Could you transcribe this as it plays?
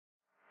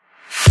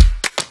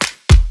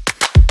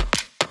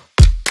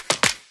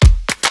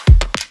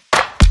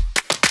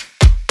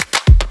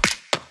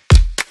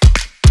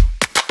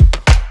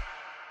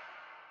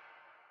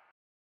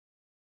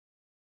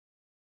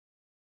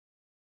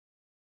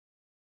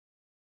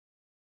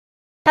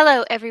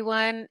Hello,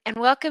 everyone, and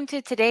welcome to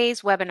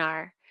today's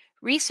webinar,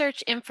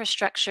 Research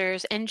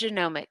Infrastructures in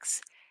Genomics,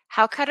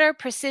 how Qatar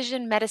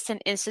Precision Medicine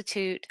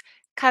Institute,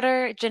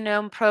 Qatar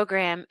Genome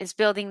Program is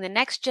building the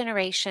next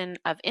generation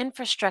of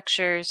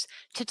infrastructures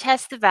to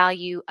test the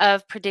value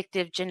of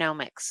predictive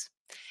genomics.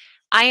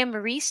 I am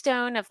Marie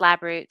Stone of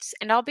LabRoots,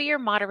 and I'll be your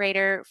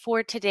moderator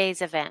for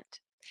today's event.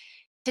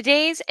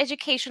 Today's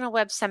educational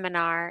web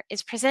seminar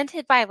is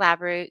presented by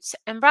LabRoots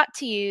and brought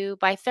to you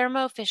by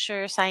Thermo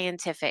Fisher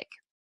Scientific.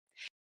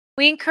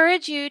 We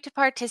encourage you to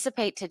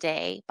participate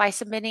today by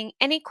submitting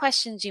any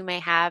questions you may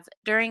have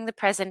during the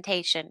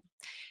presentation.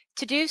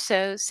 To do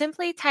so,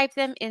 simply type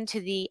them into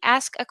the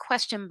Ask a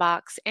Question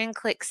box and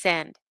click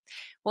Send.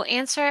 We'll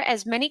answer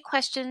as many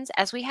questions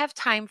as we have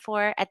time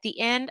for at the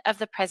end of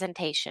the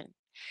presentation.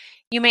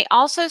 You may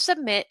also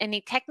submit any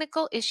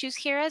technical issues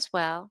here as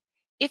well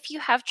if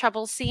you have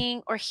trouble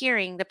seeing or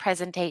hearing the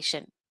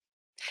presentation.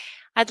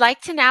 I'd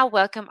like to now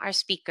welcome our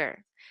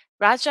speaker,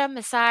 Radja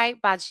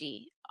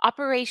Messai-Badji,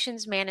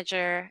 Operations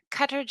Manager,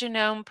 Qatar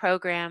Genome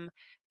Program,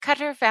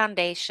 Qatar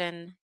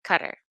Foundation,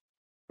 Qatar.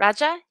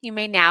 Radja, you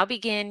may now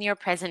begin your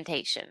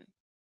presentation.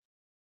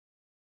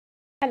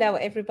 Hello,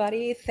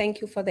 everybody. Thank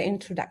you for the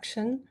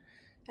introduction.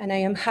 And I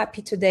am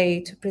happy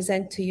today to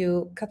present to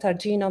you Qatar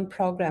Genome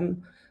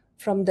Program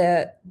from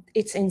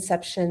its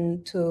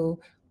inception to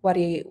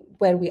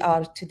where we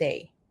are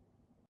today.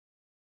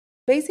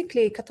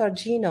 Basically, Qatar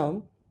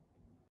Genome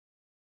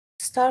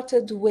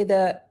started with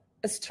a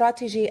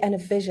strategy and a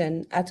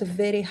vision at a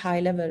very high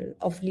level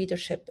of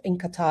leadership in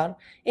Qatar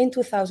in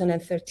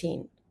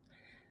 2013.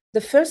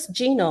 The first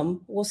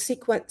genome was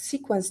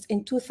sequenced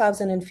in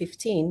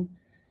 2015,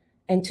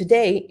 and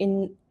today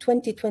in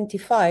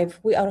 2025,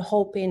 we are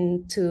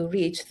hoping to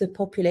reach the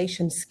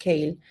population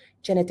scale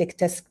genetic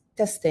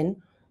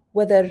testing,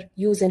 whether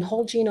using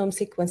whole genome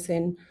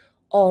sequencing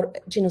or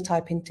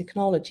genotyping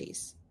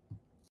technologies.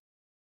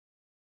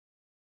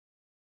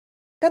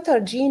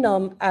 Qatar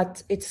Genome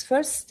at its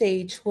first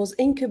stage was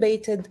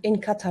incubated in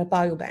Qatar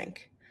Biobank.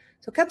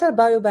 So Qatar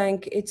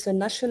Biobank, it's a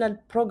national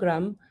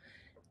program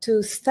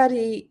to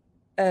study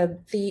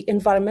the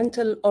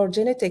environmental or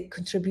genetic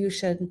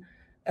contribution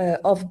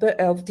of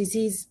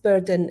disease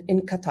burden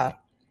in Qatar.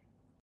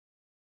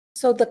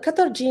 So the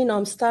Qatar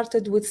Genome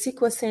started with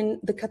sequencing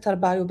the Qatar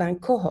Biobank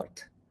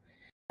cohort.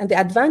 And the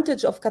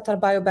advantage of Qatar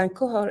Biobank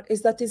cohort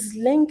is that it's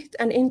linked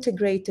and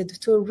integrated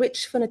to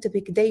rich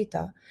phenotypic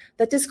data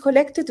that is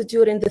collected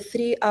during the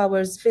 3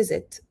 hours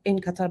visit in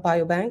Qatar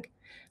Biobank,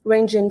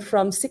 ranging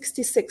from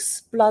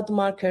 66 blood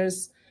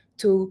markers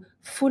to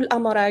full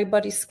MRI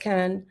body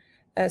scan,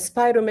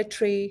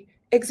 spirometry,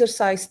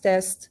 exercise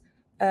test,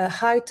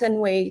 height and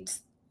weight,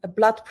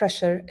 blood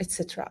pressure,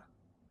 etc.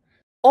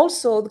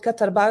 Also, the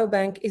Qatar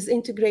Biobank is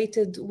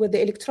integrated with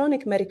the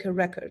electronic medical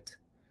record.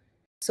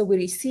 So we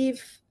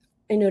receive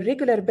on a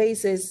regular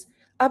basis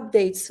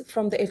updates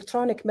from the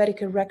electronic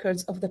medical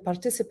records of the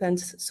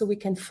participants so we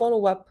can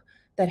follow up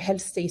their health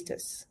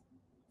status.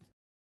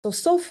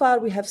 So far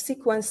we have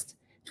sequenced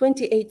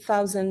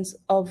 28,000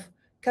 of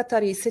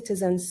Qatari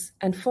citizens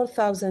and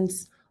 4,000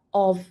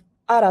 of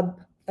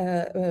Arab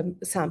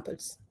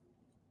samples.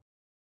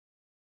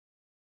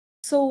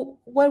 So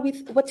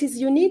what is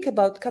unique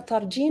about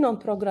Qatar Genome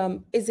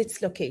Program is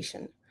its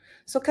location.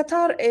 So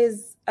Qatar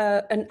is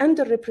an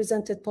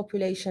underrepresented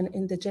population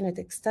in the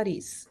genetic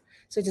studies.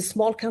 So it's a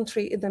small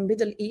country in the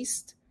Middle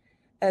East.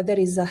 There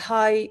is a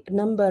high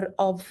number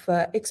of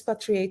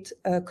expatriate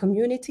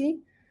community,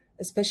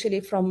 especially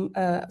from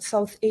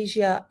South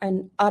Asia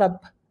and Arab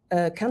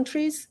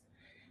countries.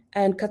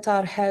 And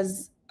Qatar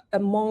has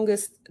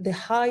amongst the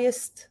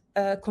highest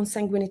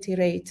consanguinity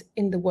rate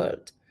in the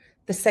world,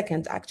 the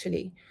second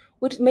actually,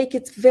 would make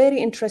it very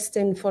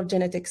interesting for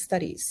genetic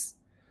studies.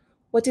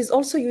 What is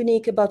also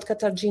unique about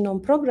Qatar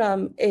Genome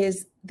Program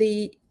is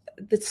the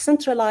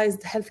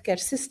centralized healthcare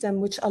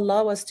system, which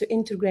allow us to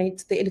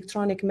integrate the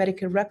electronic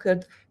medical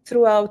record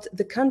throughout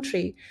the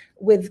country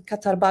with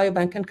Qatar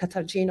Biobank and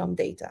Qatar Genome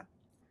data.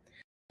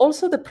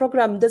 Also, the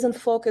program doesn't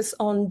focus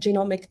on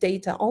genomic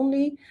data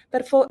only,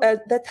 but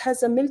that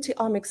has a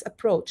multi-omics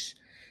approach.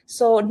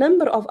 So a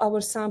number of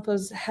our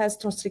samples has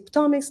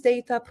transcriptomics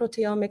data,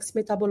 proteomics,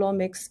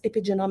 metabolomics,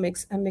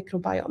 epigenomics, and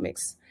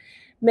microbiomics,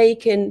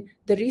 making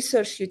the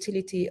research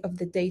utility of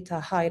the data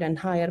higher and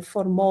higher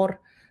for more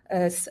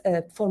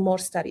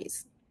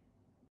studies.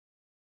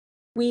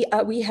 We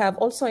have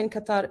also in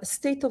Qatar a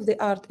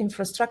state-of-the-art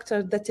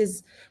infrastructure that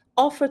is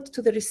offered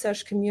to the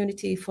research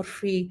community for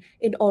free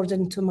in order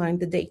to mine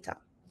the data.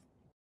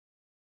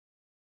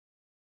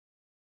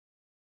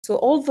 So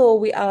although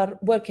we are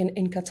working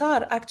in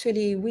Qatar,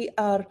 actually we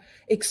are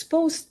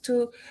exposed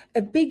to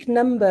a big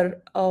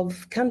number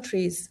of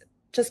countries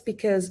just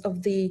because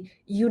of the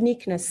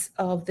uniqueness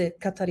of the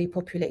Qatari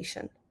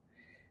population.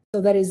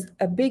 So there is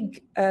a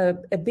big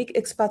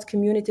expat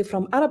community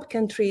from Arab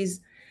countries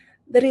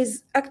that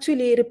is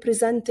actually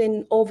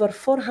representing over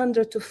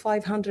 400 to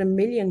 500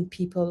 million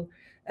people,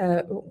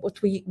 what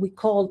we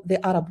call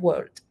the Arab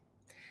world.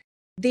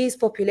 These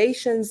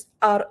populations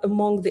are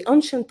among the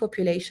ancient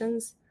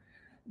populations.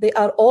 They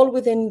are all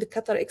within the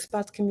Qatar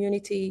expat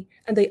community,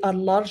 and they are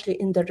largely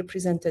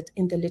underrepresented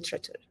in the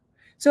literature.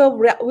 So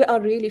we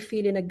are really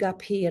feeling a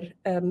gap here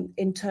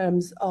in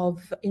terms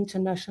of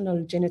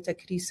international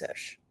genetic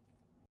research.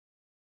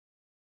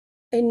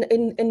 In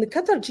the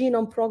Qatar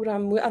Genome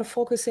Program, we are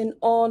focusing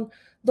on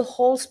the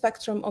whole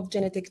spectrum of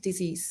genetic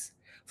disease,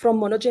 from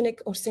monogenic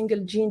or single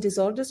gene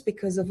disorders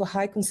because of a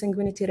high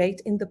consanguinity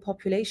rate in the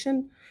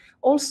population,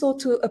 also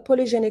to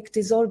polygenic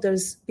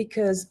disorders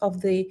because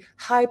of the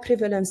high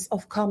prevalence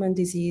of common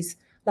disease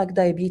like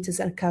diabetes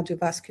and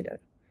cardiovascular.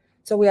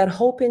 So we are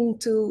hoping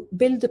to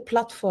build a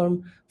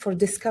platform for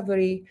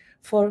discovery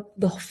for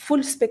the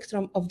full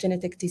spectrum of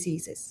genetic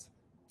diseases.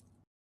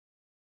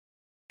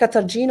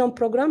 Qatar Genome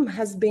Program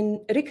has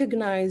been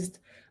recognized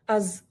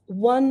as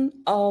one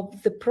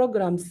of the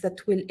programs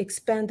that will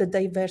expand the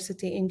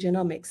diversity in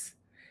genomics.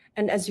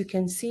 And as you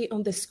can see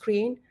on the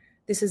screen,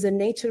 this is a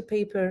Nature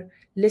paper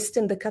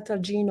listing the Qatar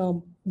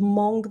Genome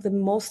among the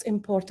most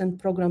important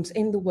programs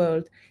in the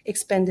world,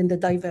 expanding the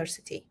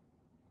diversity.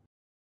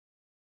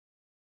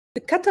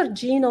 The Qatar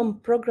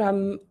Genome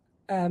Program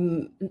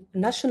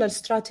national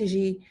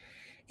strategy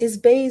is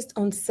based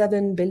on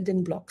 7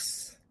 building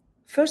blocks.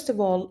 First of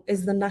all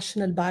is the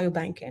national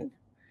biobanking.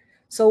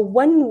 So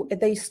when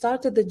they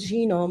started the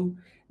genome,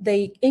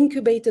 they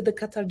incubated the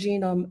Qatar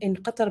Genome in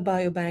Qatar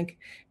Biobank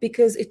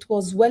because it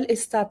was well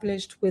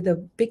established with a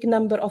big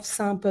number of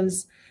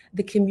samples.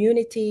 The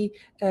community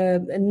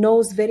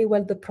knows very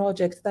well the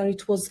project, that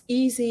it was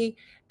easy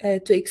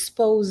to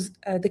expose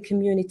the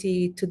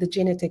community to the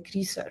genetic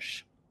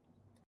research.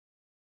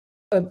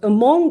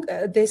 Among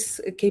this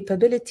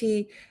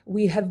capability,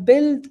 we have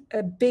built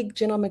a big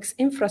genomics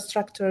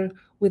infrastructure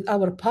with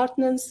our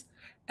partners,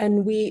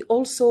 and we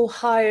also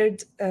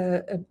hired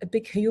a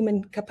big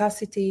human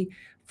capacity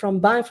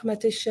from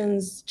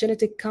bioinformaticians,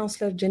 genetic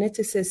counselor,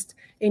 geneticists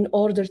in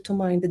order to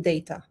mine the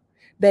data.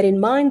 Bear in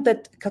mind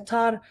that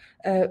Qatar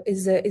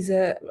is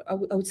I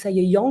would say, a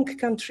young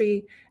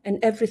country, and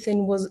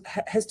everything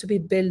has to be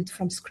built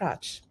from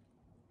scratch.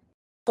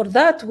 For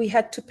that, we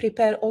had to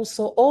prepare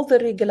also all the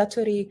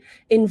regulatory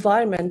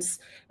environments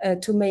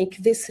to make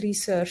this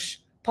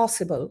research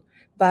possible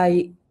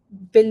by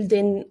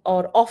building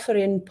or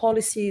offering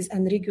policies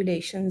and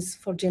regulations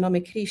for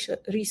genomic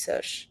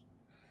research.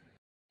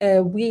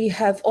 We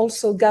have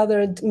also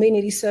gathered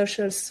many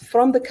researchers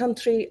from the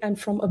country and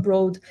from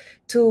abroad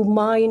to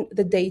mine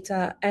the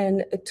data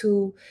and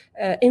to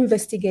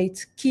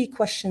investigate key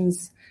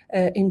questions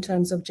in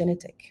terms of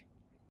genetic.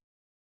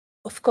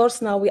 Of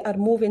course, now we are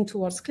moving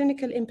towards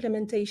clinical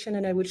implementation,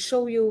 and I will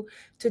show you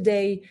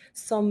today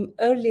some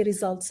early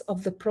results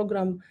of the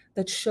program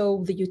that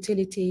show the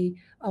utility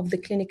of the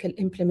clinical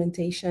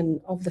implementation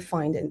of the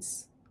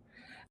findings.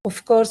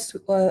 Of course,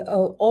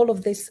 all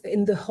of this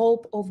in the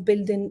hope of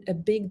building a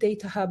big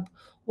data hub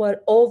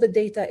where all the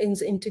data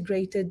is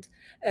integrated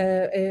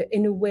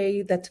in a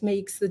way that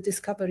makes the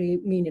discovery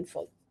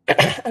meaningful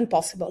and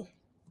possible.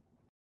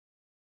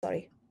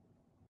 Sorry.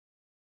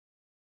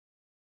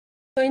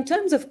 So in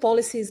terms of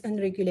policies and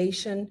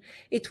regulation,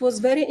 it was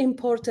very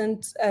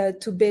important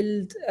to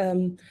build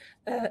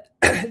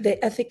the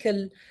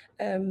ethical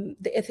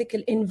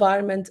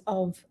environment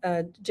of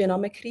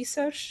genomic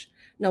research,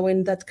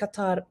 knowing that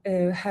Qatar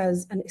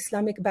has an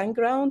Islamic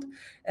background.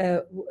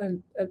 A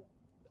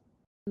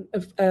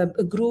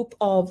group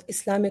of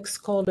Islamic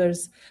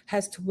scholars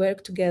has to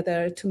work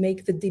together to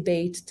make the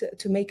debate,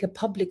 to make a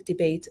public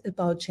debate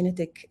about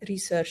genetic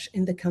research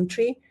in the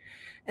country.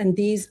 And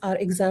these are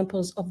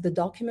examples of the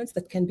documents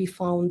that can be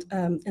found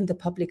in the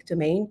public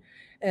domain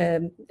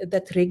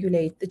that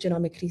regulate the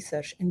genomic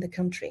research in the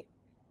country.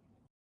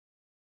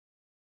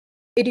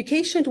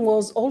 Education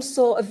was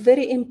also a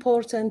very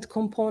important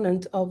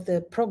component of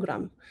the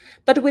program,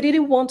 but we really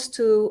want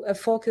to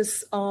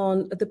focus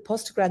on the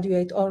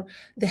postgraduate or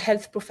the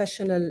health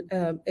professional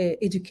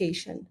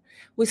education.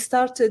 We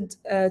started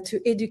to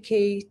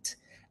educate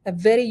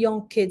very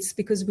young kids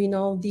because we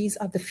know these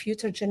are the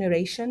future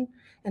generation,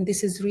 and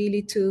this is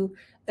really to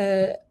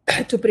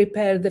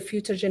prepare the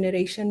future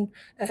generation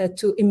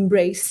to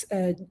embrace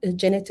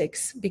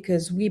genetics,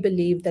 because we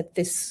believe that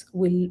this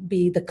will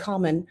be the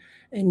common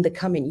in the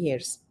coming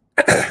years.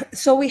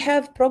 So we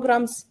have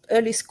programs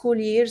early school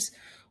years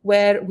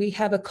where we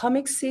have a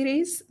comic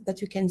series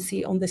that you can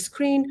see on the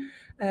screen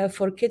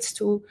for kids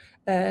to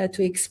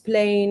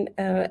explain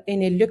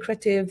in a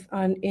lucrative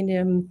and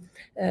in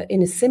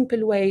a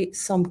simple way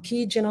some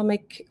key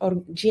genomic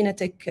or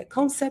genetic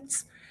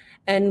concepts.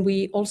 And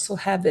we also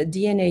have a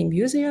DNA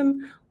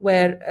museum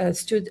where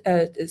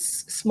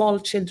small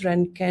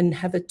children can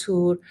have a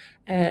tour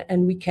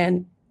and we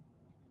can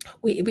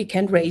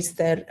raise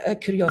their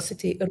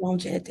curiosity around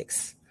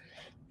genetics.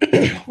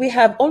 We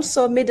have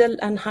also middle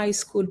and high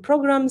school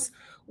programs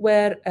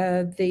where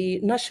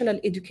the national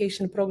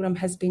education program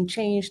has been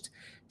changed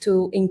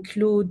to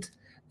include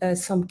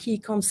some key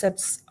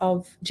concepts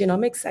of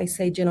genomics. I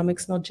say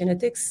genomics, not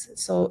genetics.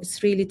 So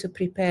it's really to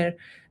prepare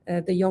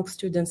the young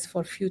students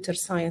for future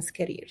science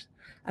careers.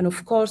 And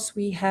of course,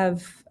 we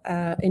have,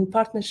 in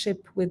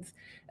partnership with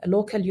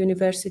local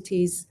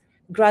universities,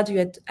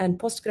 graduate and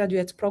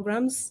postgraduate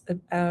programs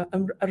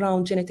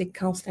around genetic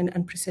counseling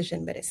and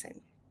precision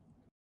medicine.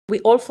 We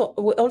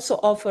also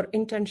offer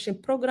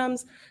internship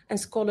programs and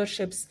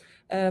scholarships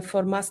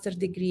for master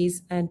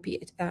degrees and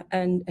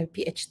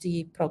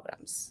PhD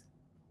programs.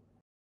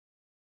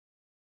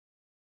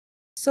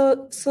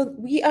 So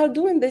we are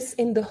doing this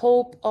in the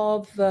hope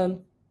of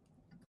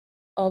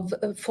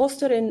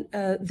fostering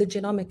the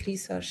genomic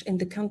research in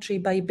the country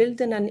by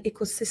building an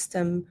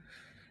ecosystem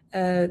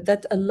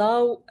that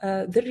allow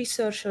the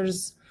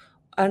researchers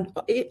and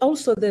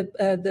also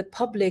the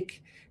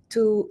public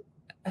to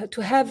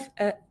have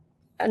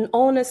an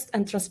honest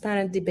and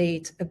transparent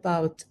debate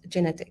about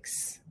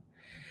genetics.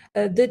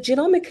 The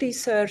genomic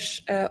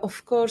research,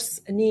 of course,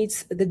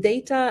 needs the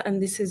data,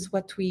 and this is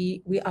what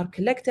we are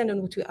collecting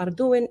and what we are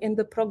doing in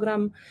the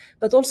program,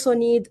 but also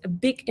need a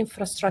big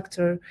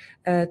infrastructure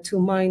to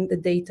mine the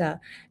data.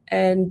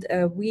 And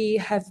we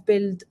have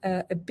built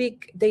a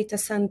big data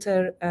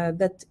center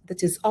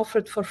that is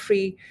offered for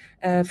free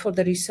for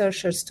the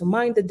researchers to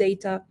mine the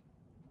data.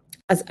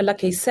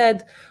 Like I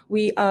said,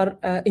 we are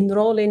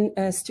enrolling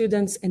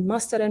students in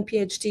master and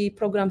PhD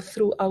program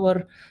through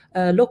our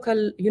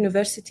local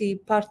university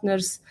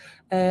partners,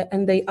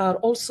 and they are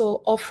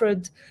also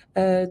offered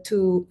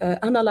to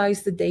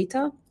analyze the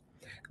data.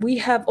 We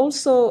have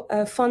also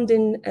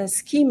funding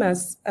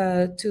schemas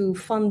to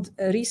fund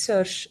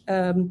research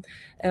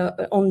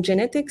on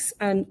genetics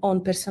and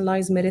on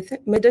personalized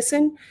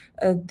medicine.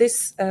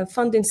 This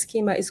funding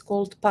schema is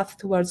called Path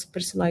Towards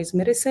Personalized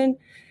Medicine.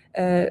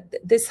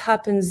 This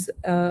happens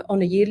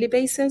on a yearly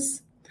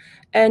basis.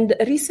 And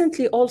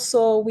recently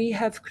also we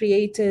have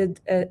created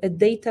a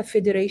data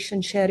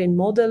federation sharing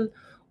model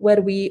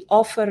where we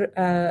offer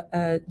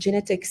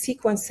genetic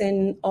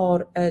sequencing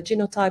or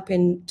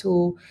genotyping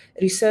to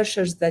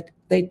researchers that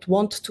they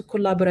want to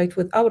collaborate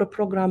with our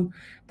program,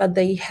 but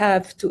they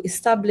have to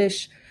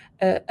establish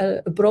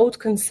a broad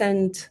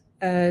consent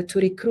to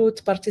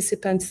recruit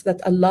participants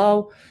that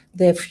allow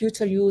the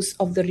future use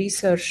of the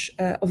research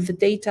of the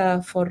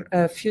data for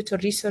future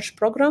research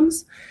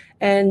programs.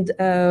 And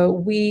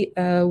we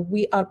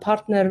are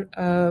partner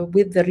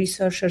with the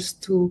researchers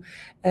to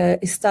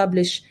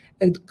establish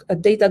a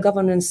data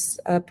governance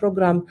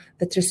program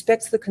that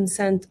respects the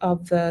consent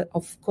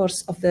of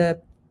course, of the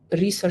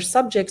research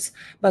subjects,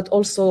 but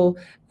also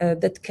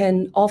that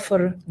can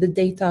offer the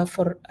data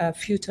for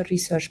future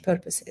research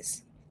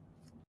purposes.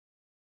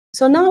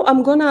 So now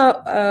I'm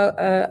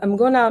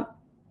gonna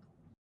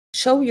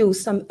show you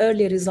some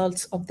early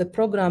results of the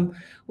program,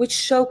 which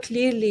show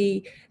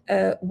clearly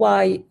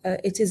why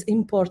it is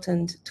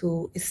important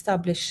to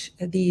establish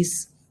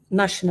these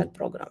national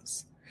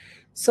programs.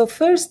 So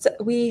first,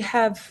 we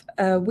have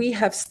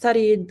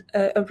studied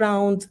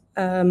around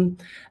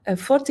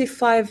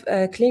 45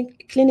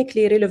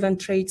 clinically relevant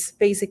traits,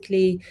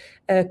 basically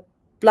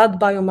blood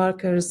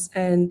biomarkers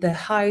and the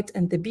height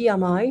and the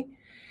BMI.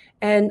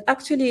 And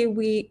actually,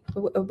 we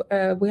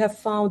have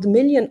found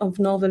millions of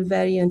novel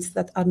variants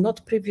that are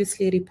not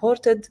previously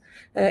reported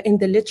in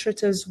the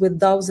literatures with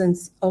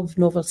thousands of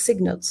novel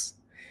signals.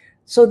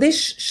 So this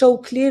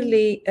shows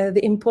clearly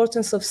the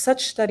importance of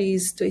such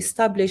studies to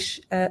establish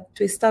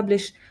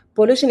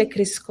polygenic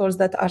risk scores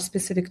that are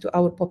specific to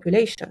our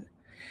population.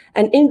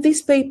 And in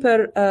this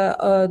paper,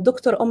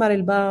 Dr. Omar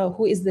El-Ba,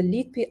 who is the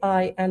lead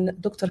PI, and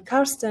Dr.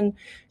 Karsten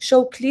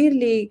show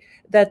clearly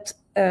that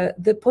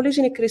the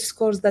polygenic risk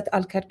scores that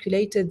are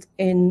calculated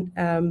in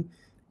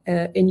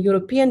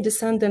European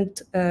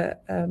descendant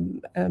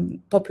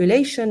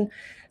population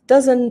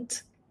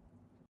doesn't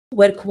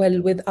work well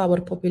with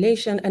our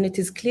population, and it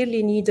is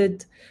clearly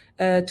needed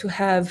to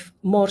have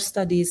more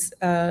studies,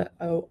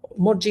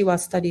 more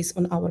GWAS studies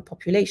on our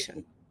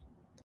population.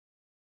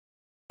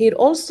 Here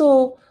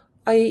also,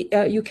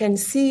 you can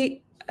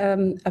see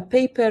a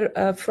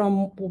paper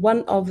from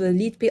one of the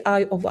lead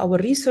PI of our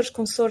research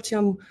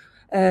consortium.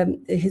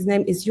 His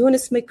name is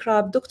Yunus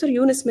Mikrab. Dr.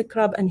 Yunus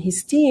Mikrab and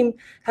his team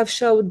have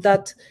showed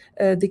that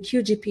the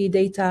QGP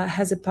data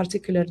has a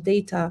particular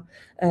data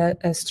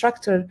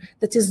structure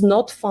that is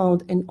not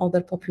found in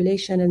other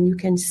population. And you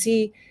can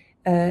see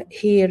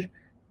here,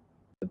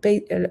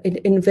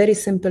 in very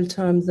simple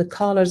terms, the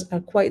colors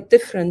are quite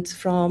different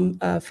from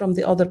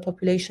the other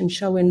population,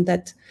 showing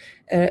that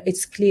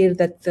it's clear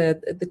that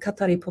the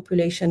Qatari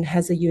population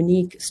has a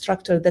unique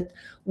structure that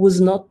was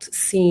not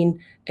seen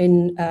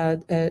in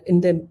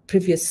the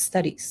previous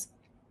studies.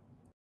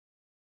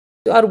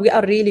 We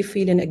are really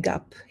feeling a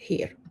gap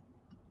here.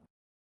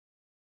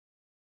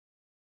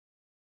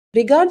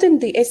 Regarding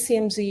the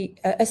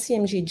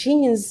SCMG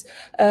genes,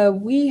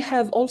 we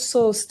have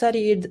also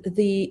studied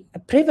the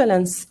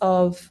prevalence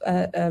of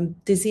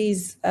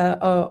disease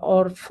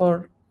or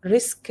for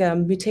risk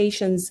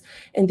mutations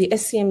in the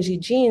SCMG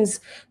genes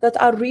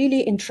that are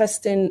really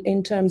interesting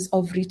in terms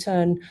of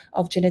return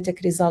of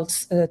genetic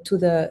results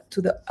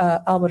to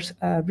our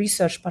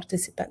research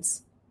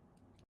participants.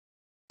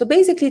 So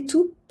basically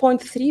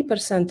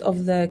 2.3%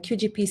 of the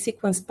QGP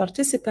sequence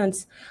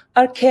participants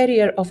are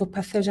carrier of a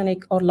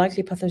pathogenic or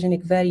likely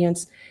pathogenic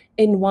variants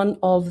in one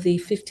of the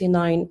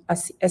 59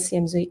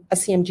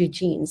 SCMG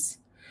genes.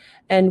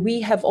 And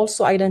we have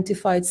also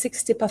identified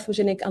 60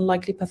 pathogenic and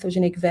likely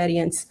pathogenic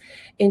variants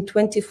in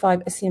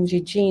 25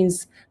 SMG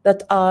genes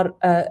that are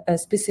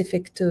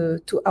specific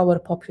to our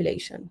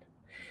population.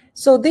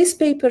 So this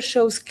paper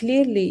shows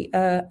clearly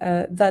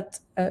that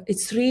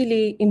it's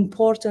really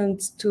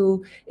important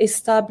to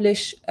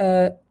establish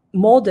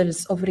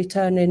models of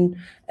returning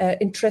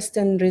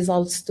interesting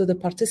results to the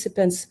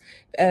participants,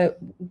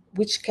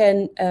 which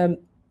can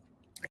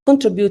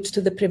contribute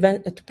to the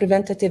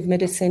preventative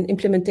medicine,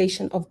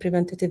 implementation of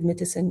preventative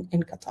medicine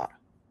in Qatar.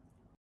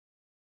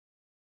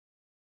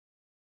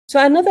 So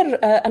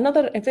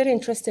another very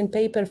interesting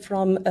paper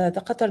from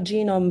the Qatar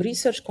Genome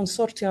Research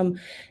Consortium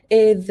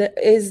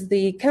is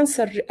the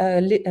cancer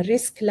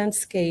risk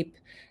landscape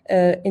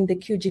in the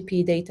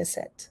QGP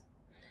dataset.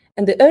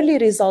 And the early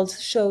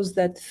results shows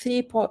that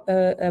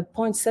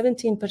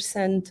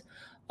 3.17%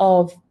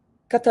 of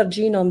Qatar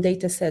Genome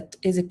dataset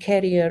is a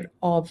carrier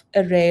of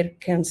a rare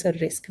cancer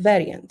risk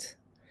variant.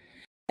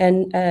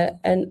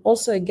 And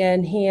also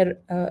again here,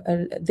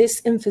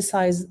 this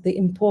emphasizes the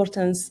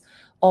importance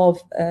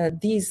of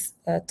these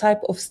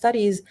type of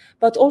studies,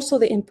 but also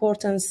the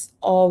importance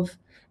of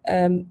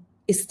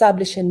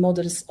establishing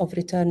models of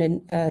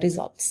returning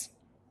results.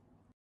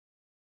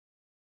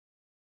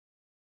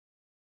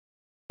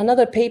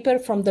 Another paper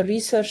from the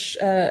research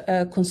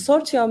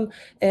consortium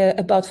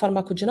about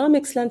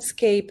pharmacogenomics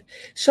landscape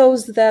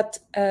shows that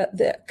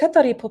the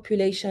Qatari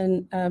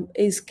population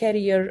is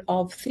carrier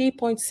of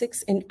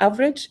 3.6 in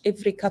average.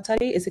 Every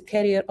Qatari is a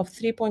carrier of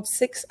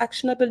 3.6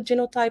 actionable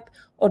genotype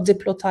or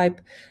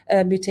diplotype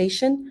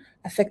mutation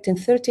affecting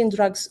 13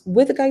 drugs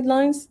with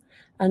guidelines,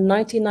 and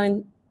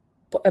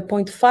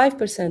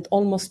 99.5%,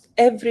 almost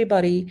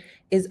everybody,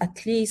 is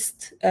at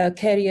least a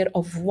carrier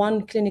of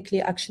one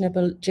clinically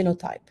actionable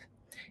genotype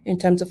in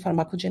terms of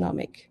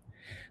pharmacogenomic.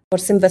 For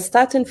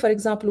simvastatin, for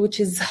example, which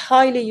is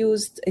highly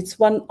used, it's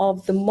one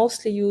of the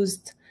mostly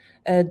used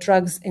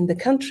drugs in the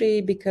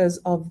country because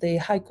of the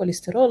high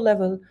cholesterol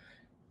level.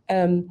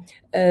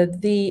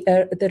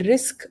 The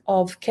risk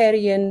of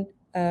carrying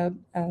a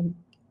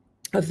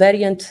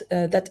variant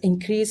that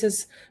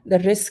increases the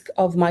risk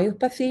of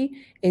myopathy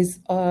is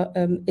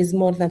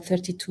more than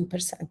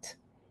 32%.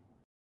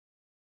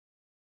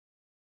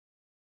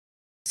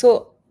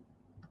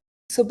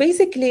 So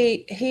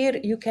basically, here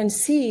you can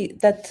see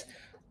that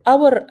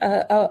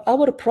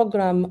our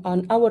program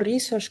and our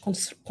research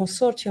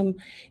consortium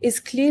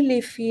is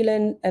clearly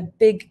feeling a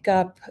big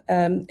gap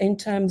in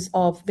terms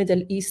of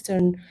Middle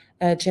Eastern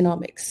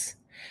genomics.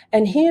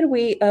 And here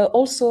we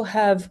also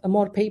have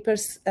more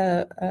papers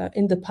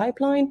in the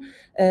pipeline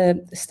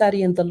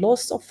studying the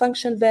loss of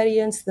function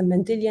variants, the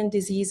Mendelian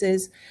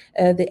diseases,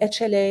 the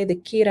HLA, the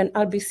KIR and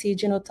RBC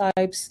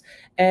genotypes,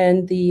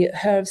 and the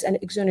HERVs and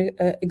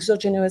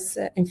exogenous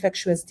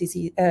infectious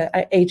disease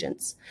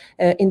agents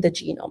in the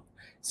genome.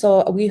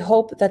 So we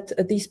hope that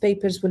these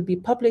papers will be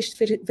published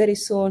very, very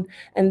soon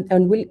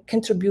and will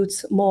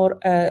contribute more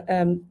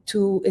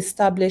to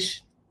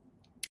establish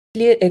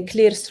a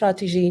clear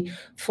strategy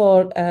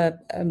for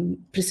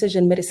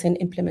precision medicine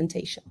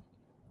implementation.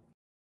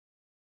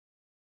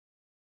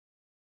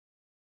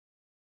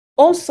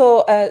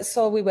 Also,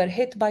 so we were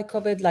hit by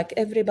COVID like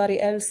everybody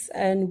else,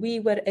 and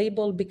we were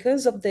able,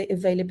 because of the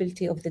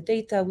availability of the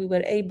data, we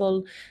were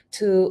able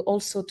to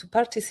also to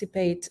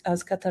participate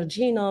as Qatar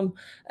Genome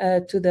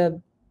to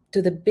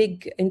the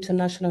big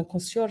international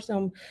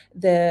consortium,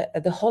 the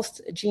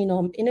Host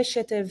Genome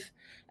Initiative.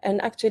 And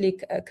actually,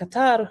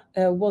 Qatar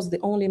was the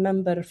only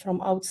member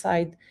from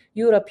outside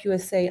Europe,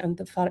 USA, and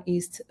the Far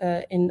East,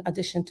 in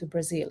addition to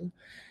Brazil.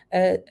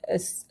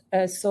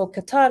 So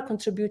Qatar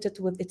contributed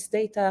with its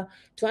data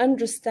to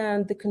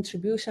understand the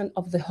contribution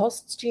of the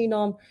host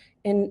genome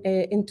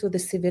into the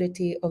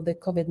severity of the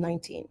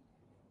COVID-19.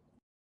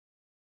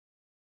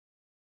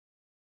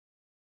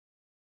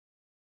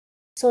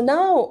 So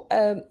now,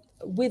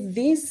 with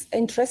these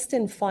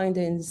interesting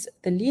findings,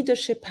 the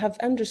leadership have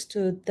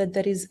understood that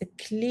there is a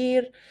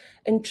clear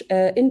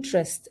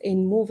interest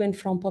in moving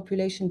from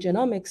population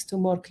genomics to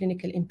more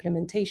clinical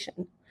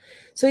implementation.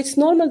 So it's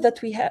normal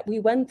that we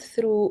went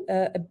through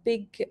a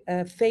big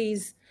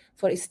phase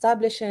for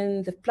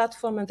establishing the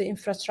platform and the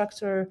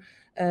infrastructure,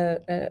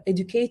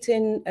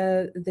 educating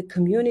the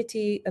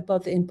community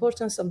about the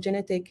importance of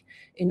genetic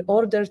in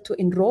order to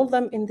enroll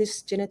them in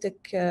this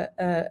genetic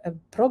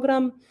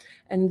program,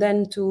 and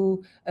then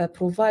to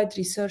provide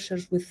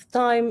researchers with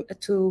time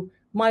to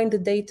mine the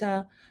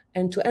data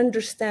and to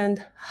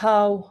understand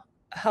how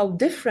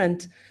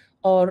different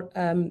or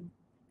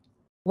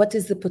what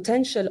is the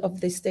potential of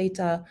this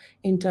data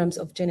in terms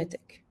of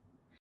genetic.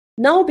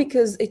 Now,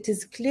 because it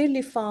is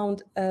clearly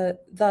found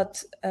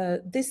that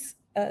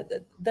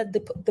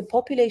the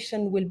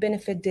population will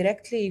benefit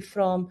directly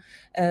from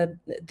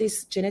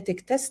this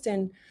genetic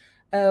testing,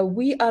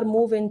 we are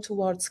moving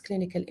towards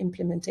clinical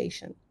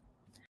implementation.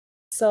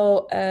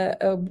 So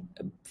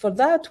for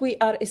that, we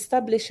are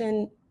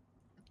establishing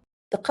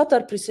the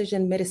Qatar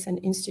Precision Medicine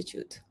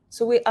Institute.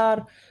 So we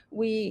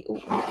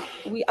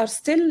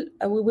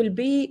will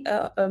be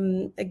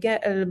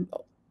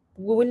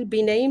will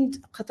be named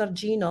Qatar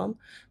Genome,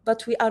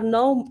 but we are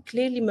now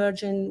clearly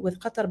merging with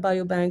Qatar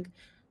Biobank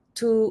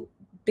to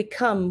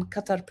become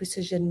Qatar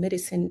Precision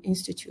Medicine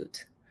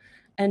Institute.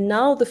 And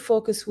now the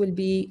focus will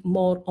be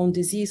more on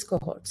disease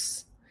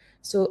cohorts.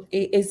 So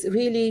it is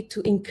really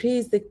to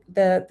increase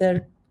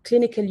the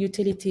clinical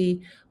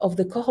utility of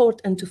the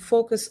cohort and to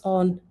focus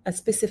on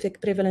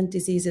specific prevalent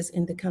diseases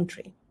in the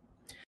country.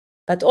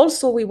 But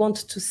also we want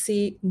to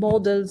see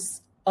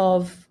models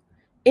of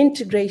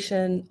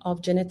integration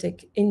of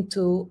genetic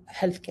into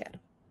healthcare.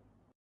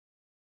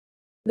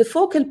 The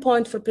focal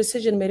point for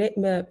precision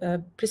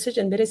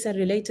medicine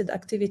related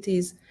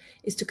activities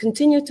is to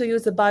continue to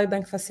use the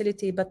biobank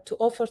facility, but to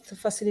offer the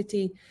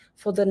facility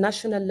for the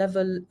national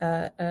level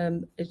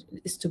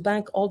is to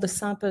bank all the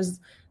samples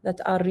that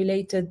are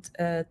related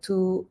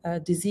to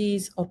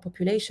disease or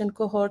population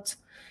cohorts,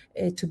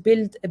 to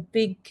build a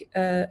big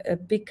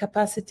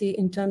capacity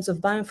in terms of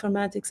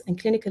bioinformatics and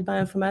clinical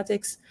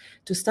bioinformatics,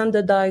 to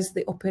standardize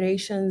the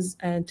operations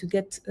and to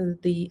get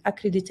the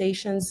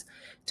accreditations,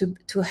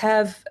 to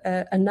have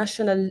a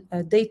national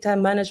data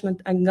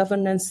management and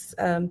governance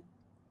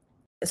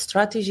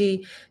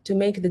strategy to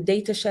make the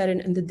data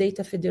sharing and the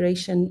data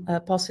federation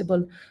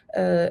possible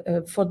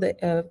for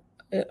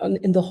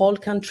in the whole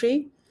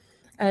country.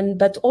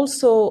 But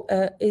also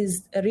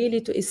is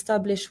really to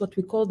establish what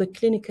we call the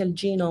clinical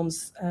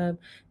genomes.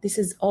 This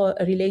is all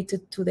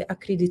related to the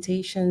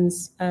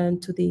accreditations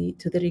and to the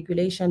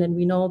regulation, and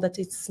we know that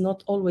it's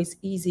not always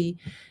easy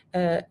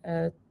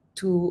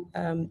to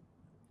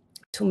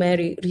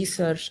marry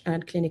research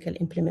and clinical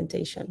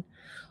implementation.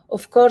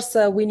 Of course,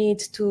 we need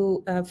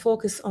to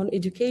focus on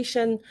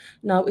education,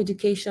 now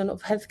education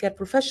of healthcare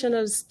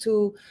professionals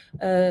to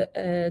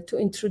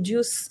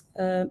introduce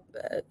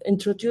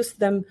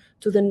them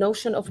to the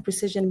notion of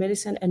precision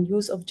medicine and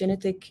use of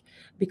genetic,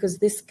 because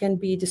this can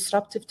be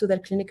disruptive to their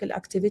clinical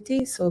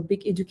activity. So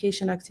big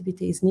education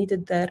activity is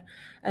needed there.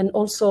 And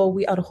also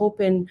we are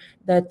hoping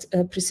that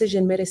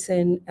precision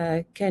medicine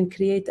can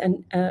create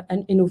an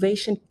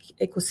innovation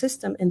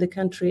ecosystem in the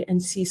country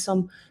and see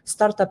some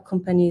startup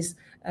companies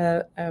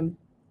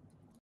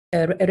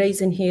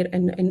raising here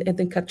in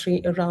the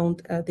country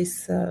around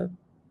this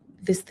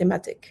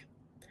thematic.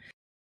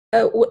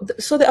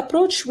 So the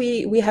approach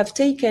we have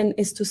taken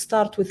is to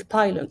start with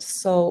pilots.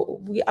 So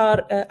we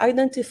are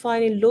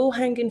identifying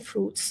low-hanging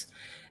fruits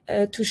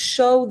to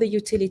show the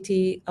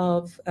utility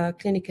of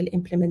clinical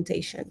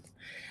implementation.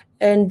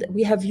 And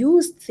we have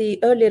used the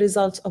early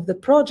results of the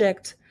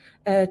project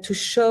to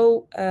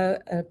show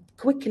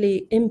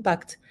quickly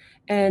impact.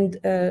 And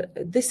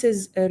this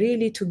is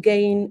really to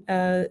gain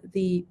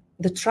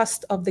the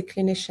trust of the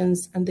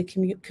clinicians and the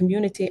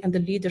community and the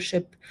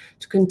leadership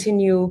to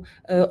continue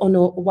on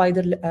a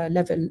wider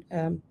level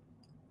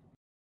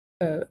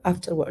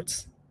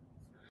afterwards.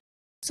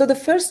 So the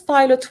first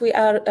pilot we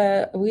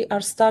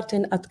are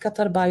starting at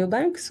Qatar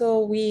Biobank.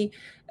 So we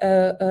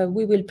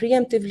will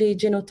preemptively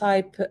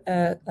genotype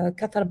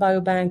Qatar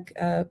Biobank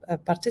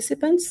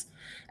participants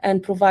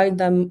and provide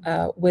them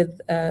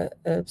with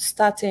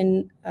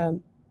statin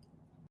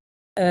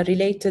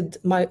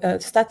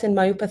statin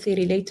myopathy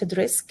related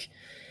risk.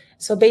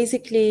 So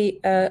basically,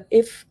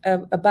 if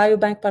a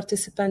biobank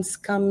participants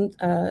come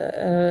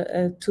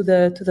to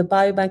the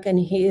biobank and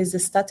he is a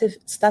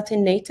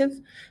statin native,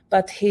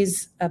 but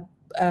his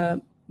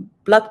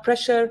blood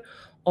pressure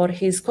or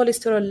his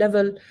cholesterol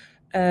level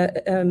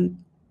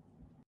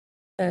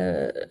he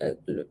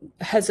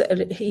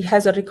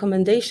has a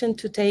recommendation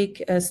to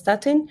take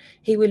statin,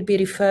 he will be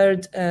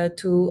referred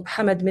to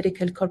Hamad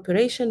Medical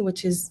Corporation,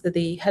 which is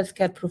the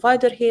healthcare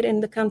provider here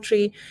in the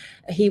country.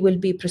 He will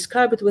be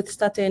prescribed with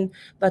statin,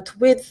 but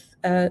with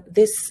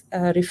this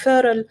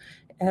referral,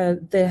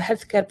 the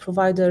healthcare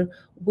provider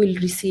will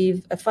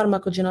receive a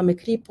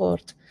pharmacogenomic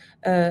report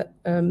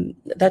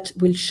that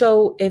will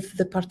show if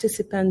the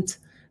participant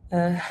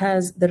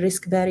has the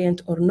risk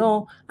variant or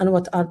no, and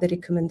what are the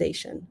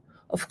recommendations.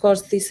 Of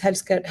course, these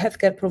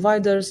healthcare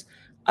providers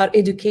are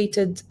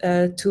educated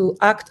to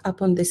act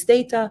upon this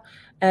data,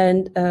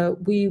 and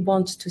we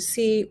want to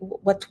see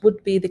what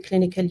would be the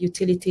clinical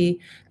utility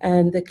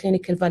and the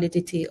clinical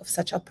validity of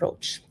such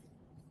approach.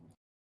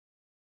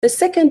 The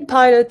second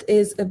pilot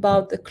is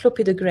about the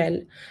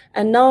clopidogrel,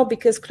 and now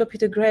because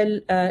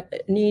clopidogrel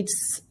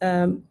needs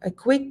a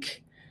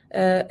quick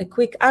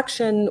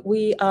action,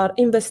 we are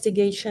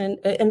investigating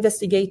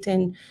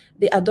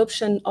the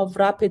adoption of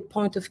rapid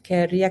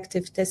point-of-care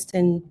reactive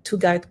testing to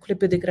guide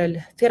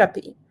clopidogrel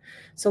therapy.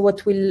 So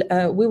what we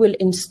will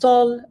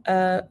install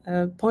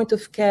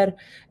point-of-care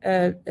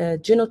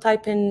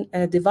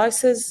genotyping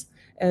devices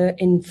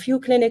in few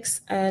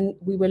clinics, and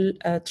we will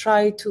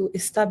try to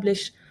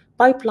establish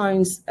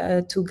pipelines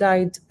to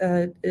guide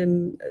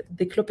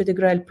the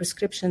clopidogrel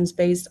prescriptions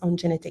based on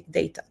genetic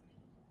data.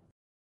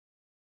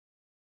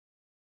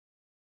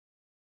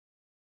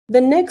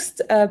 The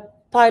next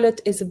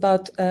pilot is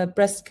about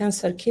breast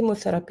cancer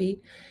chemotherapy.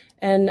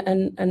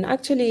 And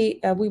actually,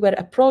 we were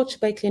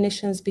approached by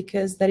clinicians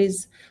because there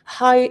is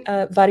high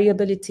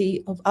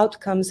variability of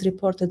outcomes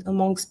reported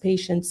amongst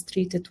patients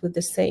treated with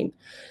the same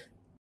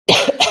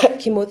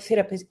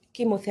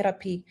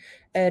chemotherapy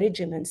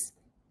regimens.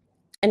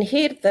 And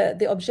here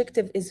the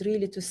objective is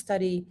really to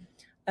study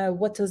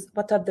what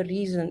are the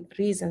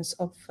reasons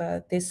of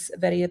this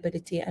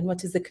variability and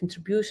what is the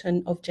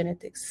contribution of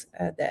genetics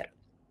there.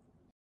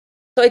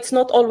 So it's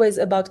not always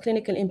about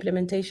clinical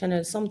implementation,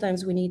 and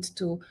sometimes we need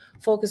to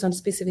focus on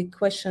specific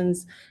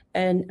questions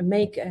and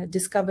make a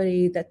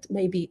discovery that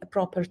may be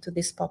proper to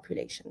this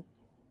population.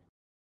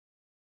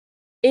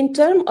 In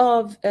terms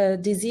of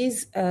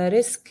disease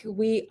risk,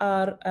 we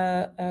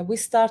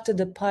started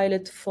a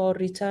pilot for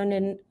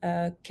returning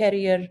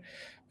carrier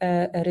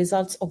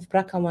results of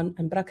BRCA1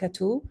 and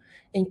BRCA2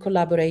 in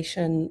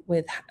collaboration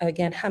with,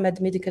 again,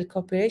 Hamad Medical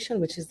Corporation,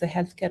 which is the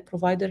healthcare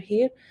provider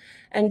here.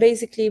 And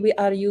basically, we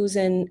are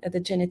using the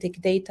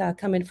genetic data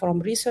coming from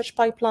research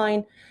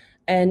pipeline,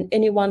 and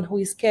anyone who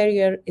is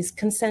carrier is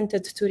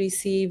consented to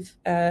receive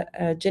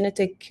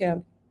genetic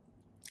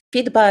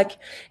feedback.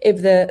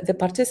 If the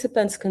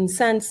participants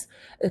consents,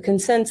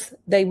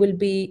 they will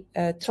be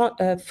referred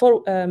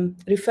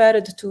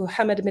to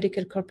Hamad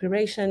Medical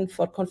Corporation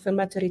for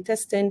confirmatory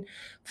testing,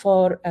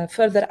 for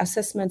further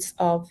assessments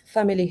of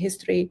family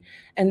history,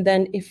 and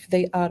then if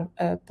they are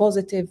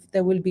positive,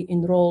 they will be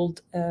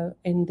enrolled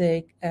in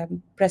the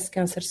breast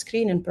cancer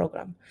screening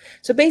program.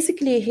 So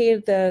basically here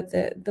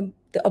the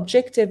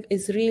objective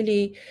is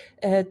really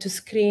to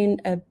screen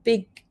a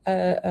big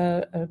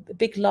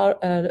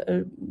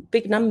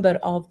number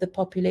of the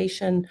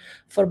population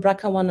for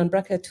BRCA1 and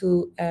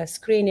BRCA2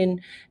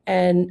 screening,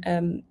 and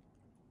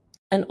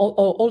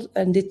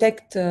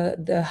detect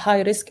the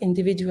high-risk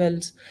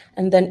individuals,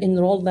 and then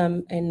enroll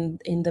them in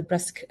the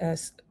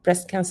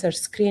breast cancer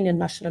screening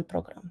national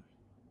program.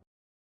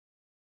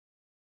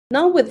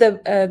 Now with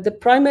the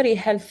primary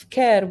health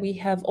care, we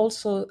have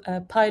also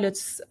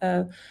pilots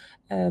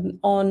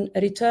on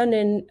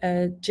returning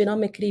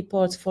genomic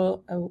reports for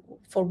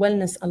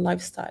wellness and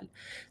lifestyle.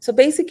 So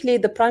basically,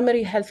 the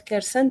primary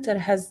healthcare center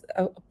has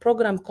a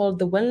program called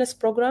the Wellness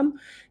Program.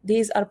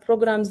 These are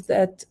programs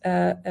that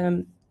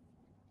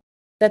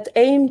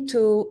aim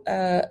to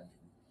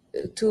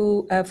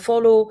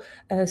follow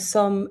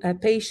some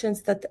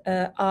patients that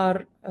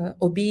are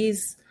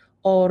obese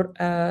or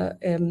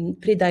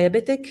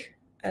pre-diabetic,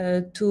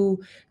 to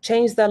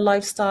change their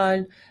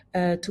lifestyle,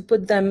 to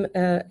put them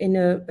in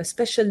a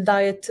special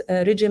diet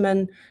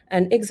regimen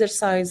and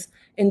exercise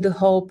in the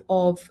hope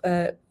of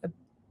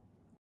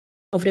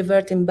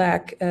reverting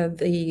back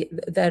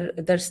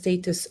their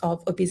status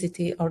of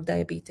obesity or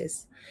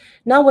diabetes.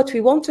 Now, what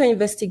we want to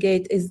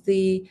investigate is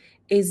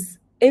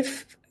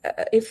if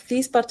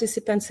these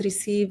participants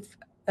receive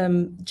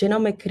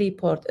genomic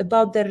report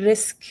about the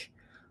risk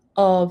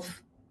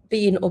of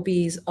being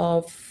obese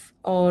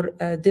or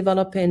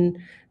developing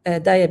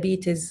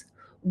diabetes,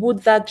 would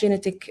that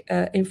genetic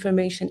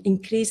information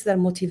increase their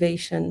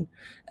motivation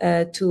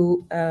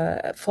to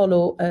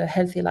follow a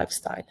healthy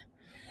lifestyle?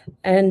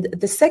 And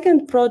the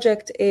second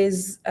project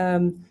is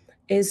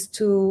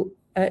to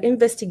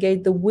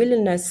investigate the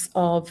willingness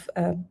of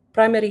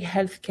primary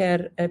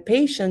healthcare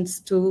patients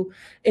to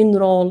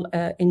enroll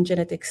in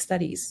genetic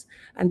studies.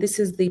 And this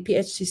is the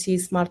PHCC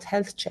Smart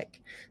Health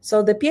Check.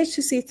 So the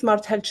PHCC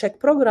Smart Health Check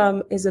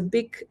program is a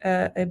big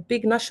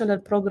national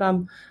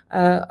program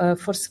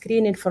for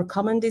screening for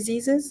common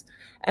diseases.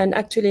 And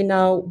actually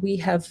now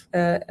we are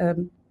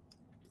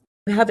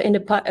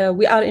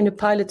in a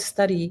pilot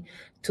study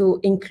to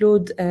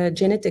include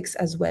genetics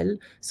as well.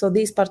 So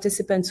these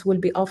participants will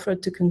be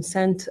offered to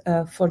consent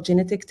for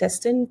genetic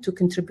testing to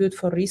contribute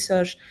for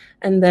research.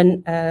 And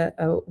then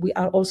we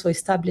are also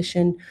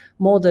establishing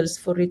models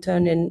for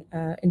returning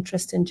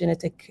interesting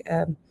genetic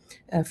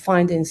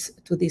findings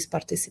to these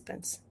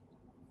participants.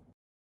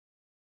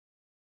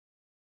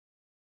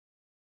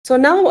 So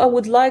now I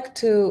would like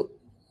to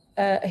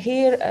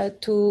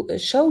to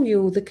show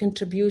you the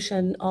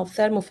contribution of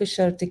Thermo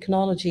Fisher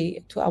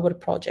technology to our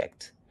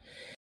project.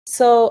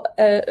 So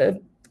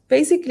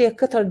basically, a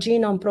Qatar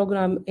Genome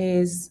Program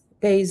is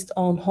based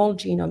on whole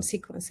genome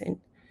sequencing.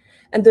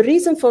 And the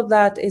reason for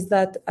that is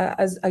that,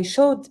 as I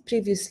showed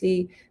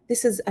previously,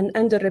 this is an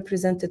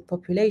underrepresented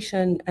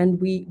population,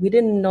 and we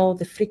didn't know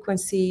the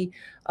frequency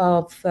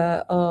of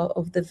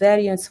the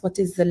variants, what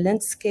is the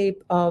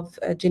landscape of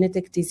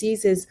genetic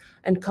diseases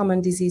and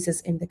common diseases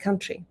in the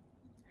country.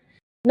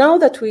 Now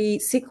that we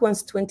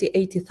sequenced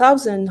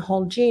 80,000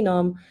 whole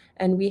genome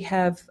and we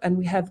have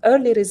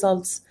early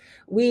results,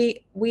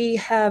 we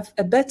have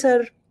a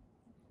better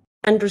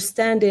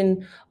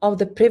understanding of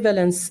the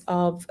prevalence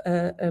of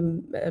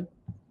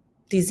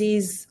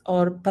disease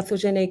or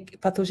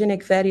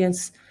pathogenic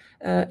variants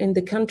in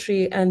the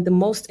country, and the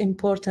most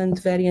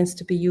important variants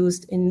to be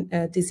used in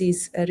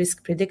disease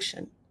risk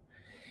prediction.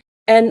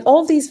 And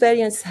all these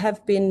variants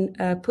have been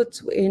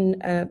put in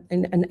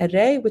an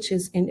array, which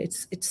is in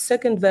its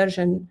second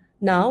version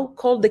now,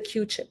 called the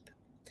QChip.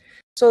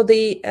 So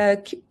the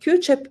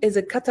QChip is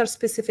a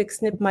Qatar-specific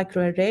SNP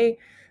microarray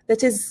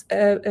that is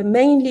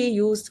mainly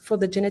used for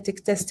the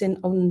genetic testing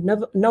on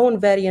known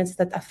variants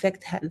that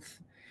affect health.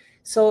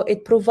 So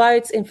it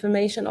provides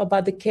information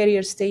about the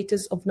carrier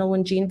status of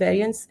known gene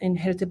variants in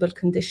heritable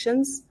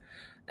conditions,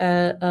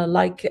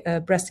 like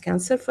breast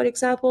cancer, for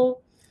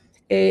example.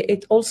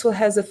 It also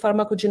has a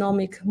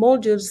pharmacogenomic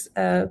modules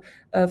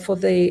for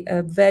the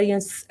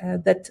variants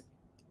that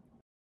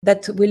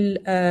will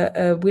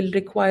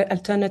require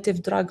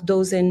alternative drug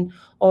dosing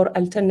or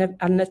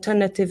an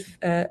alternative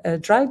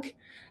drug.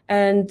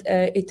 And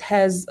it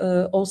has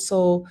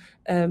also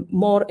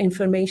more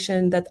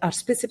information that are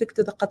specific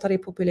to the Qatari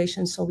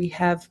population. So we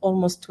have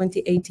almost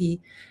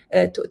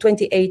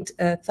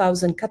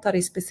 28,000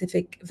 Qatari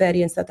specific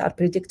variants that are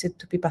predicted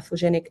to be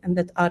pathogenic and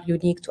that are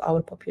unique to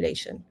our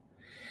population.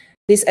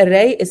 This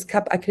array is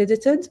CAP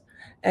accredited,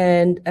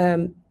 and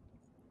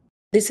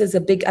this is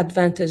a big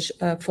advantage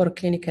for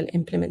clinical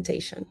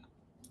implementation.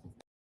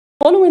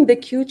 Following the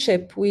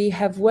QChip, we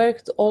have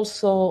worked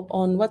also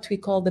on what we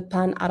call the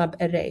Pan-Arab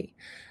array.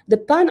 The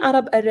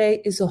Pan-Arab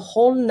array is a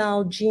whole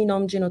now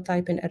genome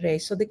genotyping array.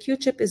 So the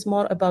QChip is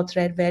more about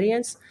rare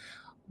variants,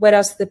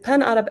 whereas the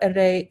Pan-Arab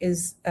array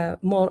is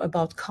more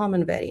about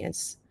common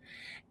variants.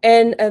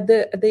 And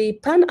the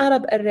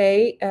Pan-Arab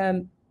array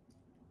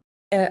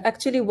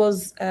actually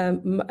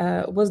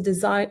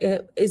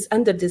is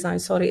under design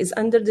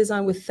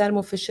with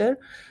Thermo Fisher,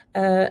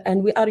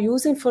 and we are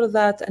using for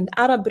that an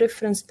Arab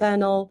reference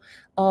panel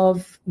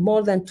of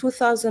more than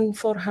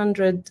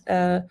 2,400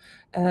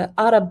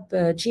 Arab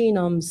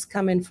genomes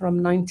coming from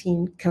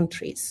 19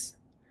 countries.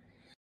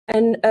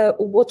 And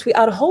what we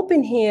are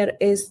hoping here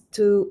is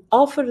to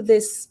offer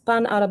this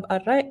Pan-Arab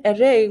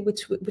array,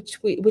 which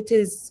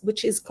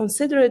is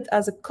considered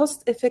as a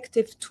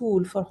cost-effective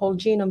tool for whole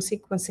genome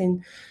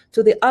sequencing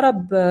to the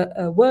Arab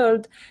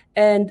world,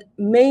 and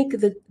make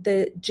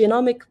the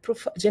genetic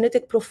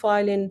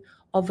profiling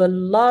of a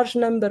large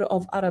number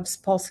of Arabs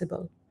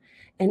possible.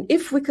 And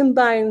if we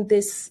combine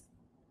this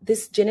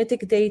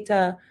genetic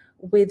data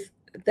with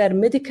their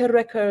medical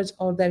records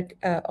or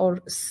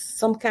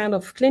some kind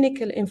of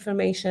clinical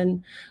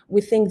information,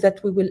 we think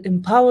that we will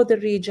empower the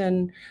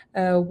region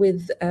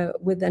with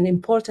an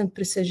important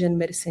precision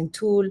medicine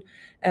tool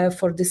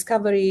for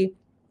discovery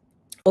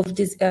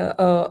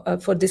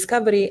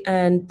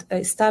and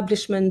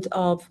establishment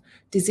of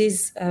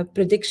disease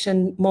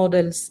prediction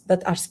models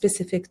that are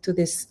specific to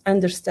this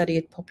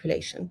understudied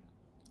population.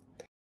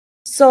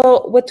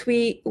 So what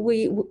we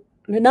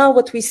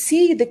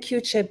see the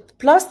QChip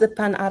plus the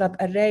Pan-Arab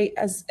array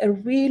as a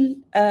real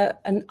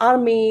an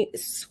army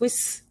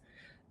Swiss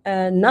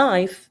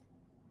knife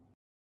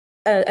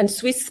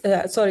Swiss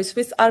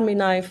Army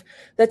knife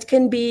that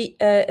can be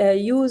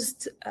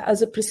used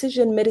as a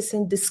precision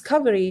medicine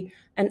discovery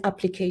and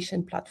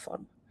application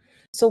platform.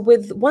 So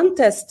with one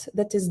test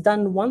that is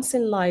done once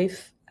in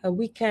life,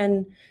 we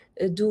can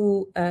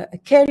do a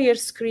carrier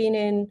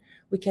screening,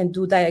 we can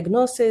do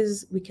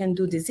diagnosis, we can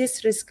do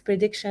disease risk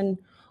prediction,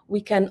 we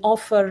can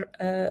offer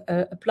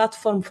a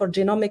platform for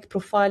genomic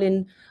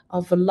profiling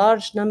of a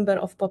large number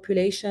of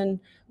population.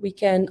 We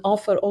can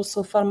offer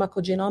also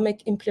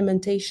pharmacogenomic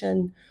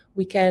implementation.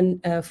 We can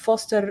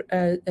foster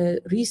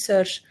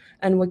research,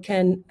 and we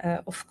can,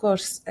 of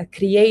course,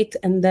 create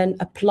and then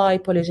apply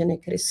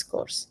polygenic risk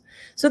scores.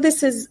 So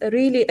this is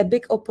really a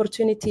big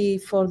opportunity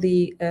for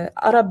the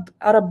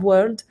Arab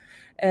world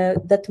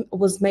that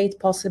was made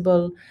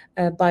possible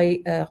by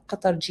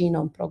Qatar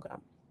Genome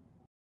Program.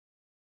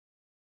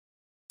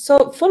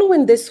 So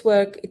following this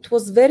work, it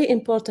was very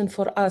important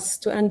for us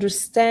to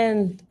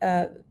understand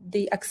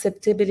the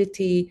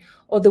acceptability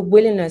or the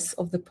willingness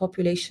of the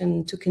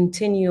population to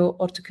continue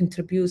or to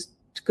contribute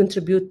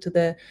to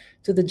the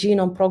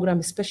genome program,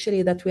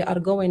 especially that we are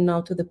going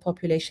now to the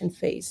population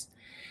phase.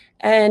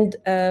 And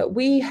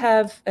we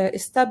have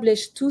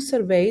established two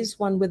surveys,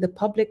 one with the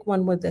public,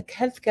 one with the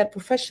healthcare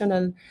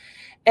professional.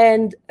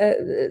 And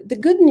the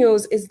good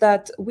news is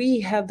that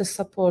we have the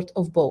support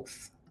of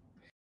both.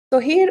 So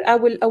here I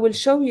will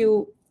show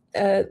you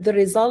the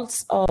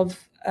results of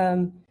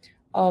the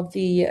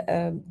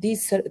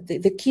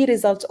key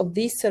results of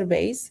these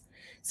surveys.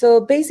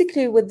 So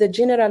basically, with the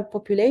general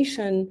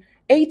population,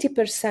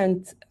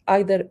 80%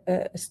 either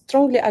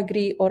strongly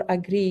agree or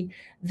agree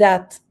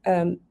that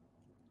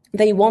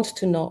they want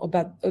to know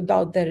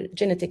about their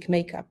genetic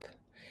makeup.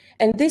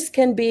 And this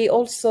can be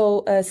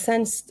also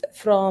sensed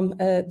from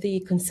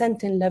the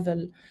consenting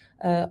level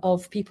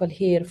of people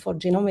here for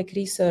genomic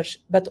research,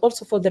 but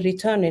also for the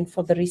returning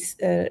for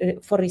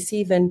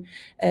receiving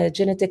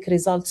genetic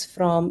results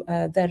from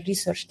their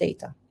research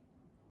data.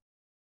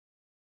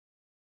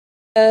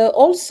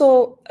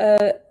 Also,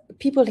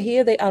 people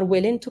here, they are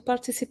willing to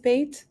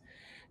participate.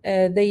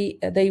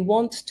 They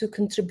want to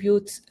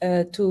contribute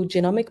to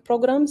genomic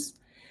programs,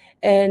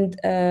 and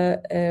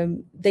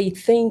they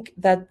think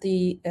that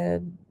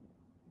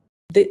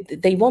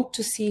they want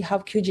to see how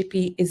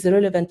QGP is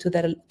relevant to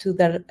their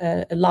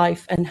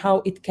life and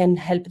how it can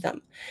help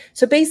them.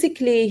 So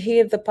basically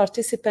here the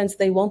participants,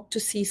 they want to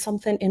see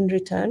something in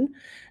return.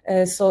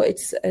 So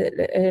it's,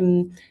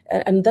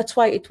 and that's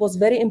why it was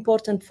very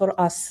important for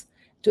us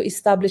to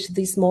establish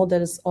these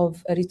models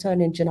of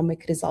returning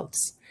genomic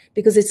results,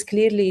 because it's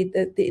clearly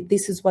that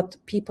this is what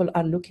people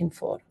are looking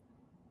for.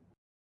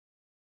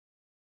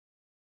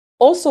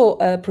 Also,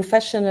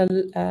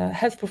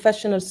 health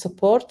professional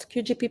support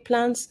QGP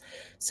plans.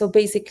 So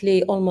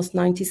basically, almost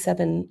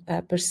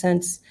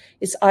 97%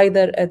 is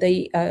either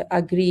they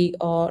agree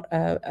or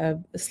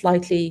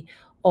slightly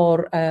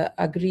or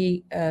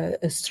agree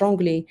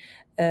strongly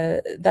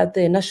that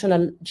the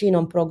national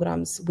genome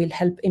programs will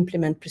help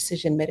implement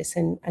precision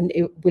medicine and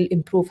it will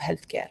improve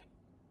healthcare.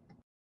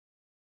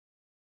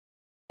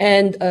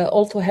 And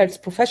also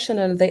health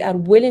professionals, they are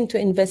willing to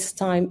invest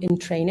time in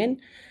training,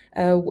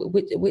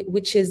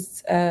 which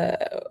is,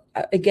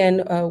 again,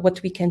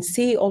 what we can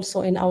see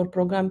also in our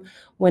program.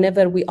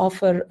 Whenever we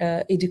offer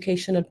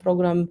educational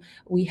program,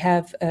 we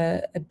have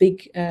a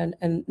big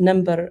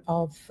number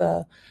of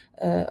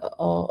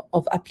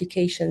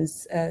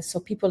applications, so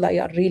people that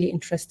are really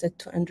interested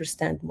to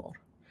understand more.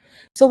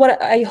 So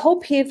what I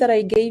hope here that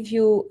I gave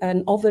you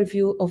an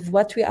overview of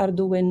what we are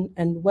doing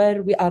and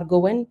where we are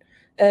going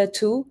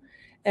to.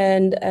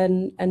 And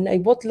I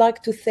would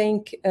like to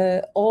thank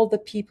all the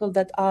people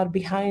that are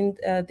behind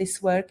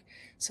this work.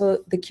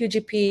 So the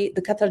QGP,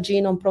 the Qatar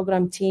Genome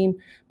Program team,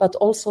 but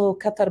also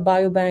Qatar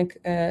Biobank,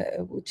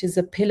 which is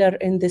a pillar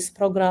in this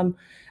program,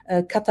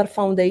 Qatar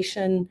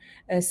Foundation,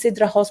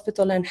 Sidra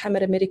Hospital and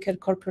Hamad Medical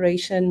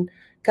Corporation,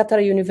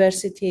 Qatar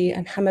University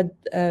and Hamad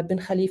bin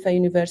Khalifa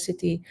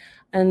University,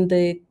 and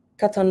the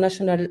Qatar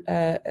National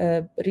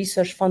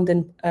Research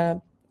Funding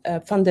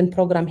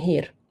Program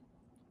here.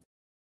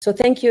 So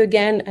thank you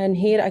again. And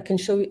here I can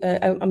show you,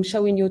 I'm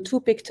showing you two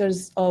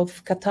pictures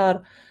of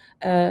Qatar,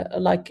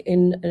 like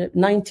in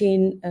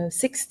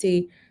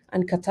 1960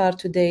 and Qatar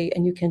today.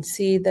 And you can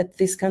see that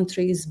this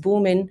country is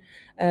booming.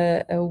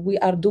 We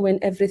are doing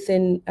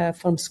everything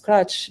from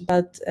scratch,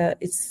 but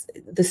it's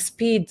the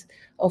speed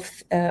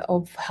of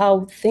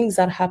how things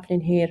are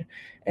happening here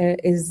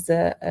is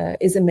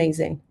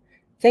amazing.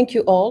 Thank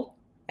you all,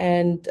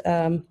 and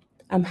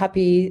I'm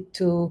happy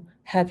to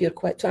have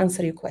to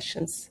answer your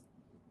questions.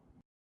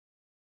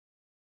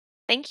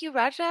 Thank you,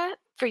 Radja,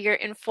 for your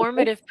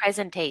informative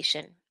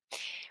presentation.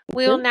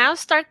 We will now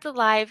start the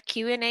live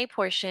Q&A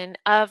portion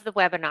of the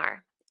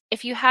webinar.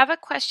 If you have a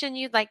question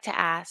you'd like to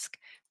ask,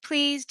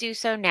 please do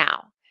so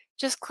now.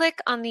 Just click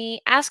on the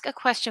Ask a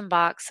Question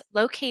box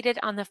located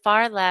on the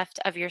far left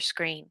of your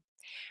screen.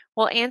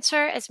 We'll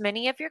answer as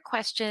many of your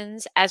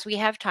questions as we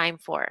have time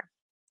for.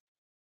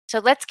 So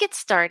let's get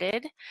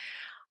started.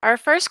 Our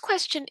first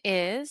question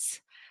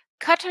is,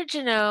 Qatar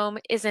Genome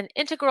is an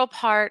integral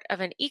part of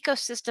an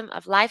ecosystem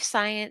of life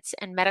science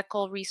and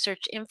medical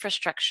research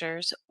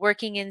infrastructures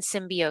working in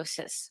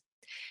symbiosis.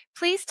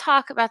 Please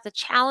talk about the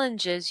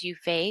challenges you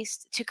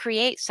faced to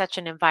create such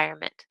an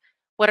environment.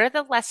 What are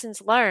the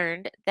lessons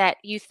learned that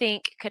you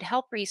think could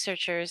help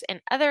researchers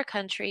in other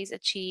countries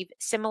achieve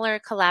similar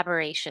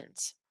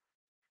collaborations?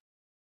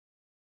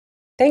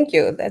 Thank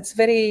you. That's a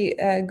very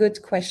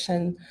good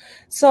question.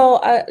 So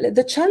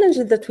the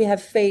challenges that we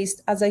have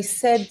faced, as I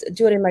said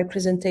during my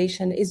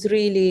presentation, is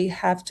really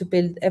have to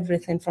build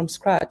everything from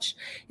scratch.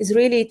 Is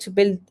really to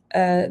build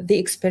the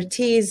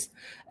expertise,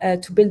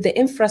 to build the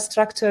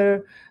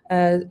infrastructure,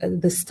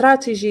 the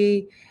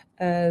strategy,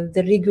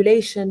 the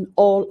regulation,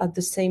 all at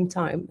the same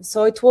time.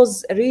 So it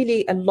was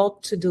really a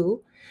lot to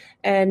do.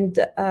 And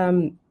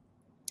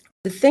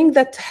the thing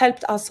that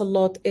helped us a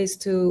lot is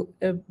to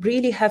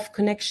really have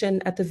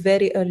connection at a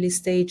very early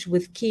stage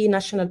with key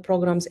national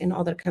programs in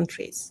other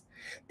countries.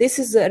 This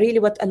is really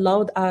what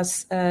allowed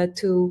us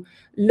to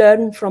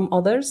learn from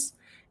others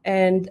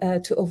and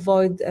to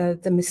avoid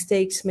the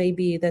mistakes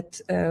maybe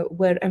that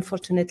were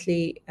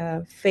unfortunately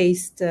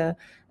faced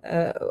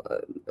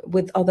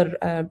with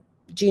other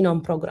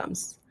genome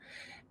programs.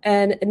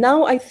 And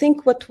now I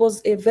think what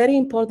was a very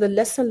important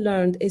lesson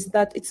learned is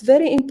that it's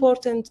very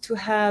important to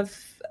have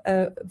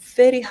a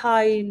very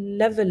high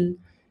level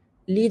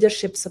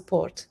leadership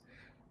support.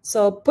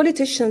 So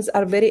politicians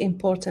are very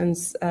important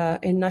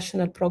in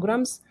national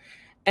programs.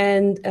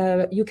 And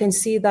you can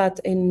see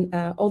that in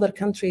other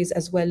countries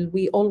as well.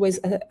 We always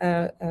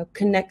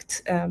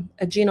connect a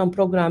genome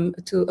program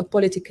to a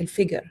political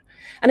figure.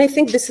 And I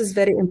think this is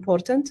very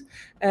important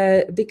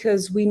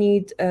because we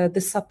need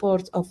the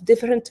support of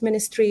different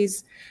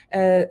ministries.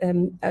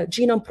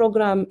 Genome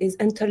program is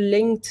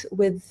interlinked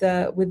with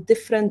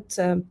different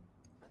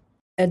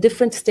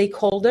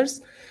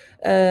stakeholders.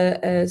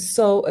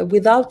 So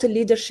without the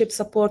leadership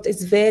support,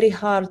 it's very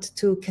hard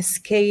to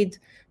cascade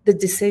the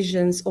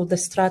decisions or the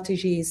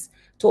strategies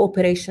to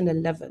operational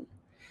level.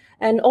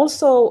 And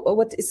also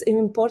what is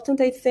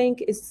important, I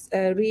think, is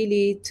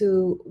really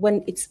to,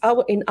 when it's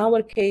in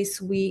our case,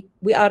 we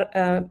are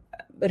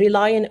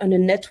relying on a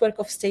network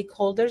of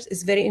stakeholders.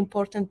 It's very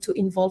important to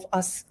involve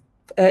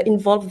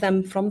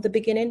them from the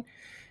beginning,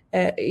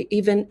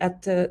 even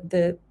at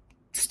the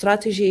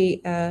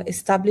strategy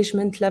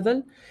establishment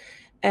level.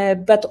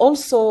 But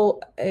also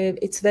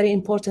it's very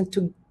important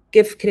to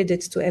give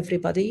credit to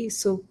everybody.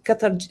 So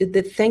Qatar,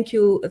 the thank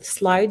you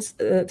slide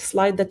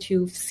that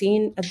you've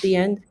seen at the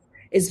end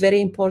is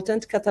very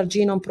important. Qatar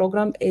Genome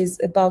Program is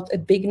about a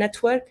big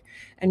network,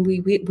 and we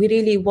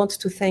really want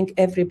to thank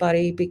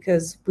everybody,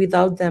 because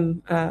without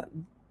them,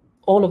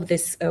 all of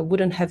this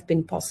wouldn't have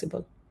been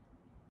possible.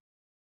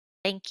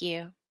 Thank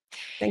you.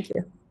 Thank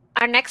you.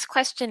 Our next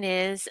question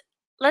is,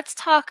 let's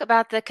talk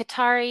about the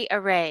Qatari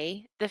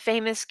array, the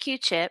famous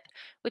QChip,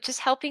 which is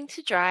helping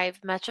to drive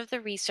much of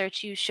the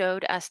research you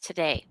showed us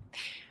today.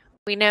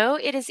 We know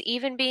it is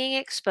even being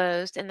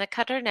exposed in the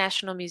Qatar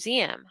National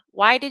Museum.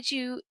 Why did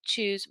you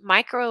choose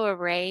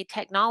microarray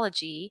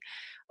technology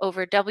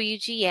over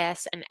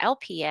WGS and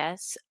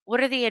LPS? What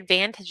are the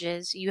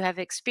advantages you have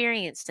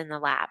experienced in the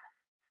lab?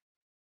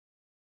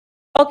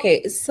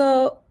 Okay,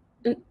 so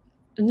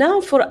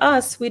now for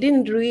us, we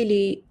didn't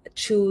really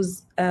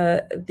choose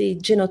the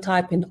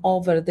genotyping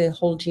over the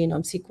whole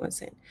genome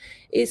sequencing.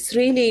 It's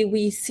really,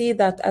 we see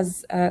that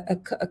as a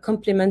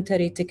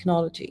complementary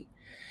technology.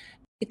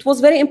 It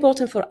was very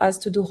important for us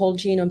to do whole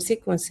genome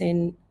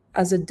sequencing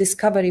as a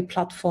discovery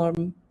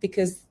platform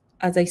because,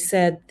 as I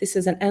said, this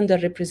is an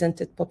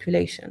underrepresented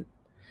population.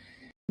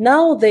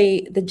 Now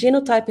the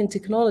genotyping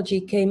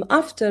technology came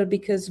after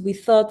because we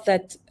thought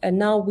that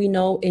now we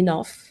know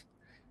enough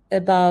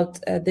about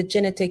the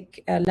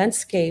genetic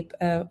landscape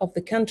of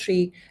the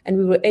country, and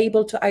we were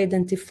able to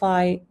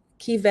identify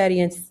key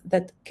variants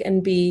that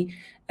can be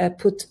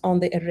put on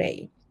the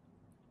array.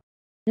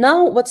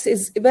 Now, what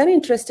is very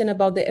interesting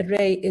about the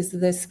array is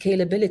the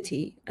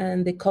scalability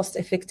and the cost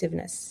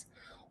effectiveness.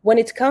 When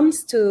it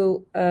comes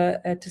to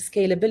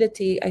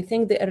scalability, I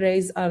think the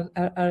arrays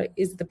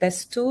is the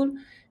best tool,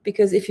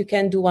 because if you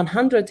can do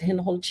 100 in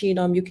whole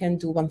genome, you can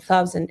do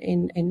 1,000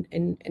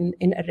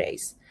 in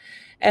arrays.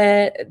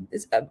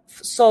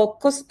 So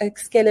cost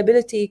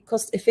scalability,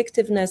 cost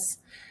effectiveness,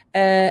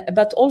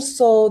 but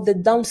also the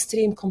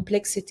downstream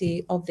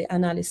complexity of the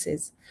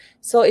analysis.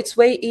 So it's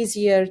way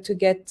easier to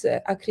get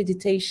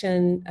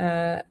accreditation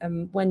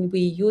when we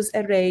use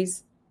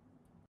arrays.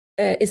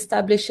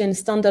 Establishing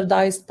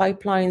standardized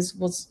pipelines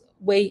was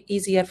way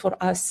easier for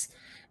us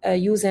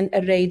using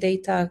array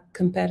data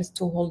compared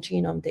to whole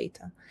genome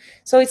data.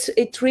 So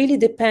it really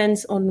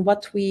depends on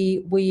what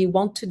we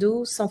want to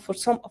do. So for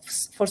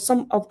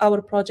some of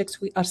our projects,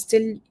 we are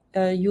still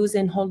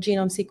using whole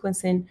genome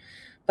sequencing,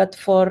 but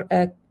for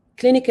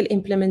clinical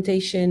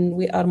implementation,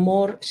 we are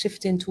more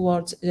shifting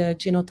towards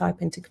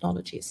genotyping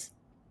technologies.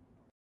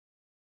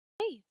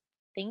 Okay,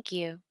 thank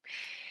you.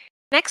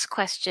 Next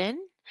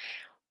question.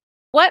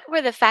 What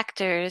were the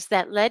factors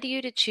that led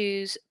you to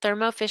choose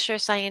Thermo Fisher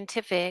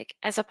Scientific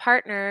as a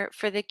partner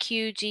for the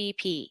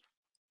QGP?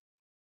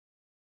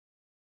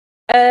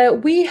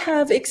 We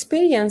have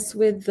experience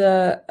with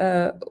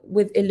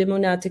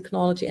Illumina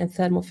technology and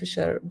Thermo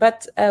Fisher,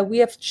 but we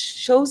have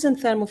chosen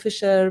Thermo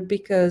Fisher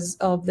because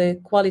of the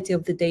quality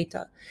of the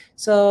data.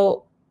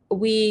 So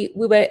we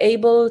were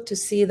able to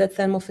see that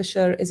Thermo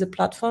Fisher is a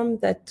platform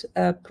that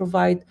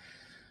provide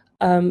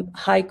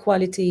high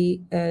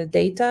quality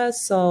data.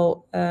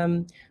 So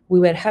we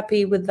were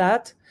happy with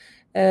that.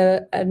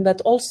 But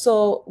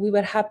also we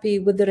were happy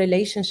with the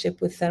relationship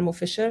with Thermo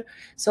Fisher.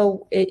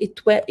 So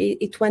it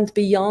went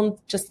beyond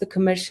just the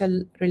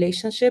commercial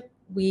relationship.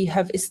 We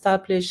have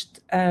established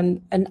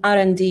an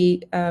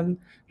R&D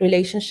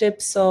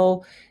relationship.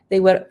 So they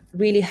were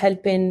really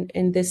helping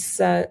in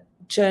this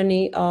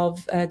journey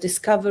of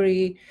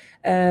discovery,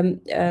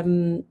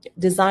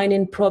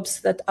 designing probes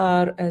that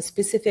are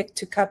specific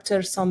to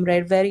capture some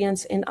rare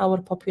variants in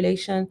our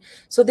population.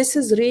 So this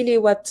is really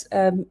what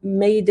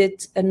made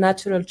it a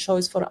natural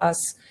choice for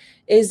us,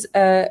 is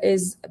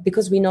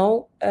because we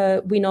know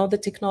the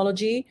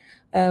technology,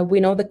 we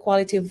know the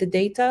quality of the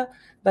data,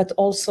 but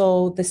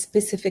also the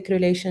specific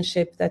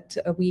relationship that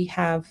we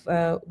have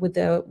with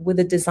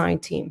the design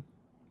team.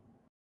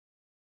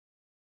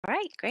 All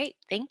right, great,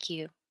 thank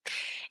you.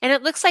 And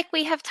it looks like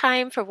we have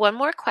time for one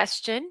more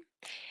question.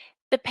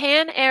 The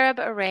Pan-Arab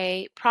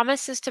Array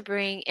promises to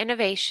bring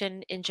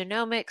innovation in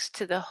genomics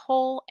to the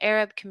whole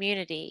Arab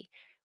community.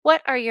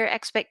 What are your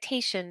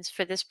expectations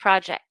for this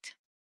project?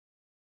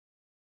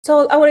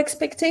 So our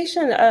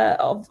expectation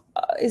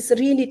is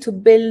really to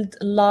build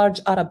large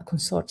Arab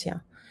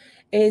consortia,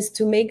 is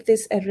to make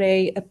this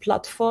array a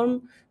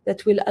platform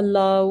that will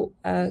allow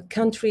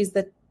countries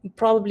that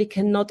probably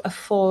cannot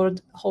afford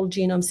whole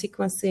genome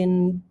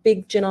sequencing,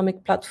 big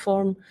genomic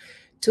platform,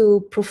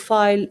 to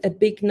profile a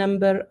big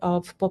number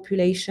of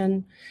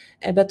population,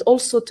 but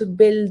also to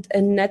build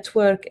a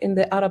network in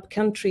the Arab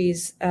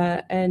countries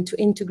and to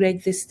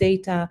integrate this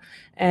data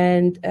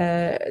and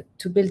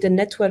to build a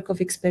network of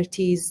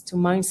expertise to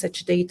mine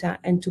such data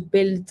and to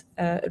build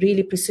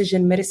really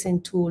precision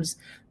medicine tools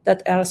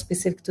that are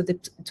specific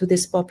to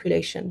this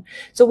population.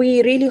 So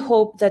we really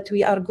hope that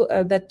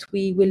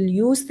we will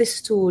use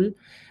this tool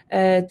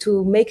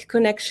to make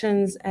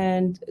connections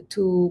and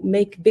to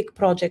make big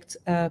projects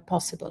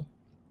possible.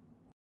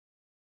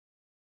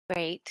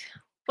 Great.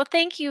 Well,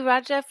 thank you,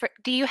 Radja.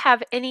 Do you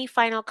have any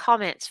final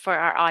comments for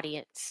our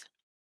audience?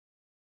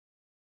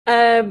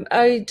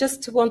 I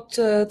just want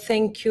to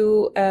thank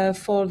you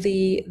for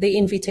the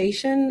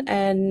invitation,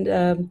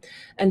 and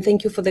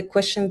thank you for the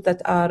questions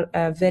that are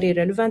very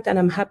relevant, and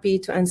I'm happy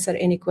to answer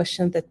any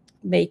questions that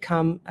may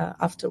come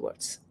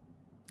afterwards.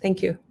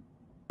 Thank you.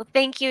 Well,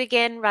 thank you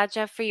again,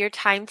 Radja, for your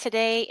time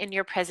today and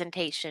your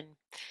presentation.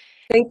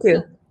 Thank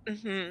you.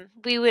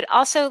 We would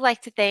also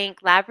like to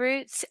thank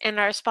LabRoots and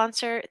our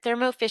sponsor,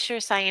 Thermo Fisher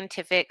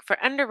Scientific, for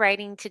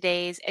underwriting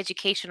today's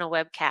educational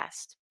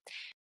webcast.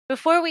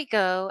 Before we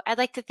go, I'd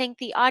like to thank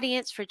the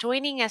audience for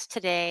joining us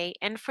today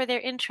and for their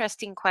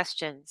interesting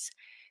questions.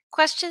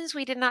 Questions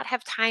we did not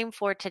have time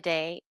for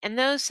today, and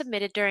those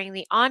submitted during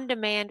the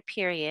on-demand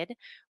period,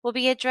 will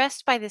be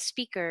addressed by the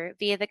speaker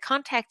via the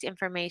contact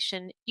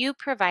information you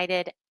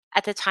provided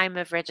at the time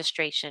of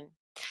registration.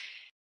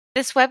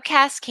 This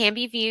webcast can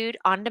be viewed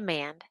on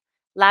demand.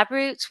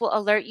 LabRoots will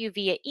alert you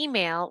via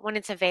email when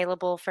it's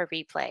available for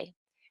replay.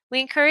 We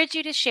encourage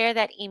you to share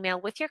that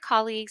email with your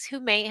colleagues who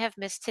may have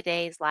missed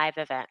today's live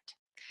event.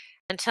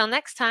 Until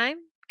next time,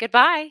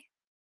 goodbye.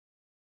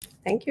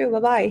 Thank you.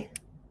 Bye-bye.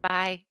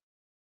 Bye.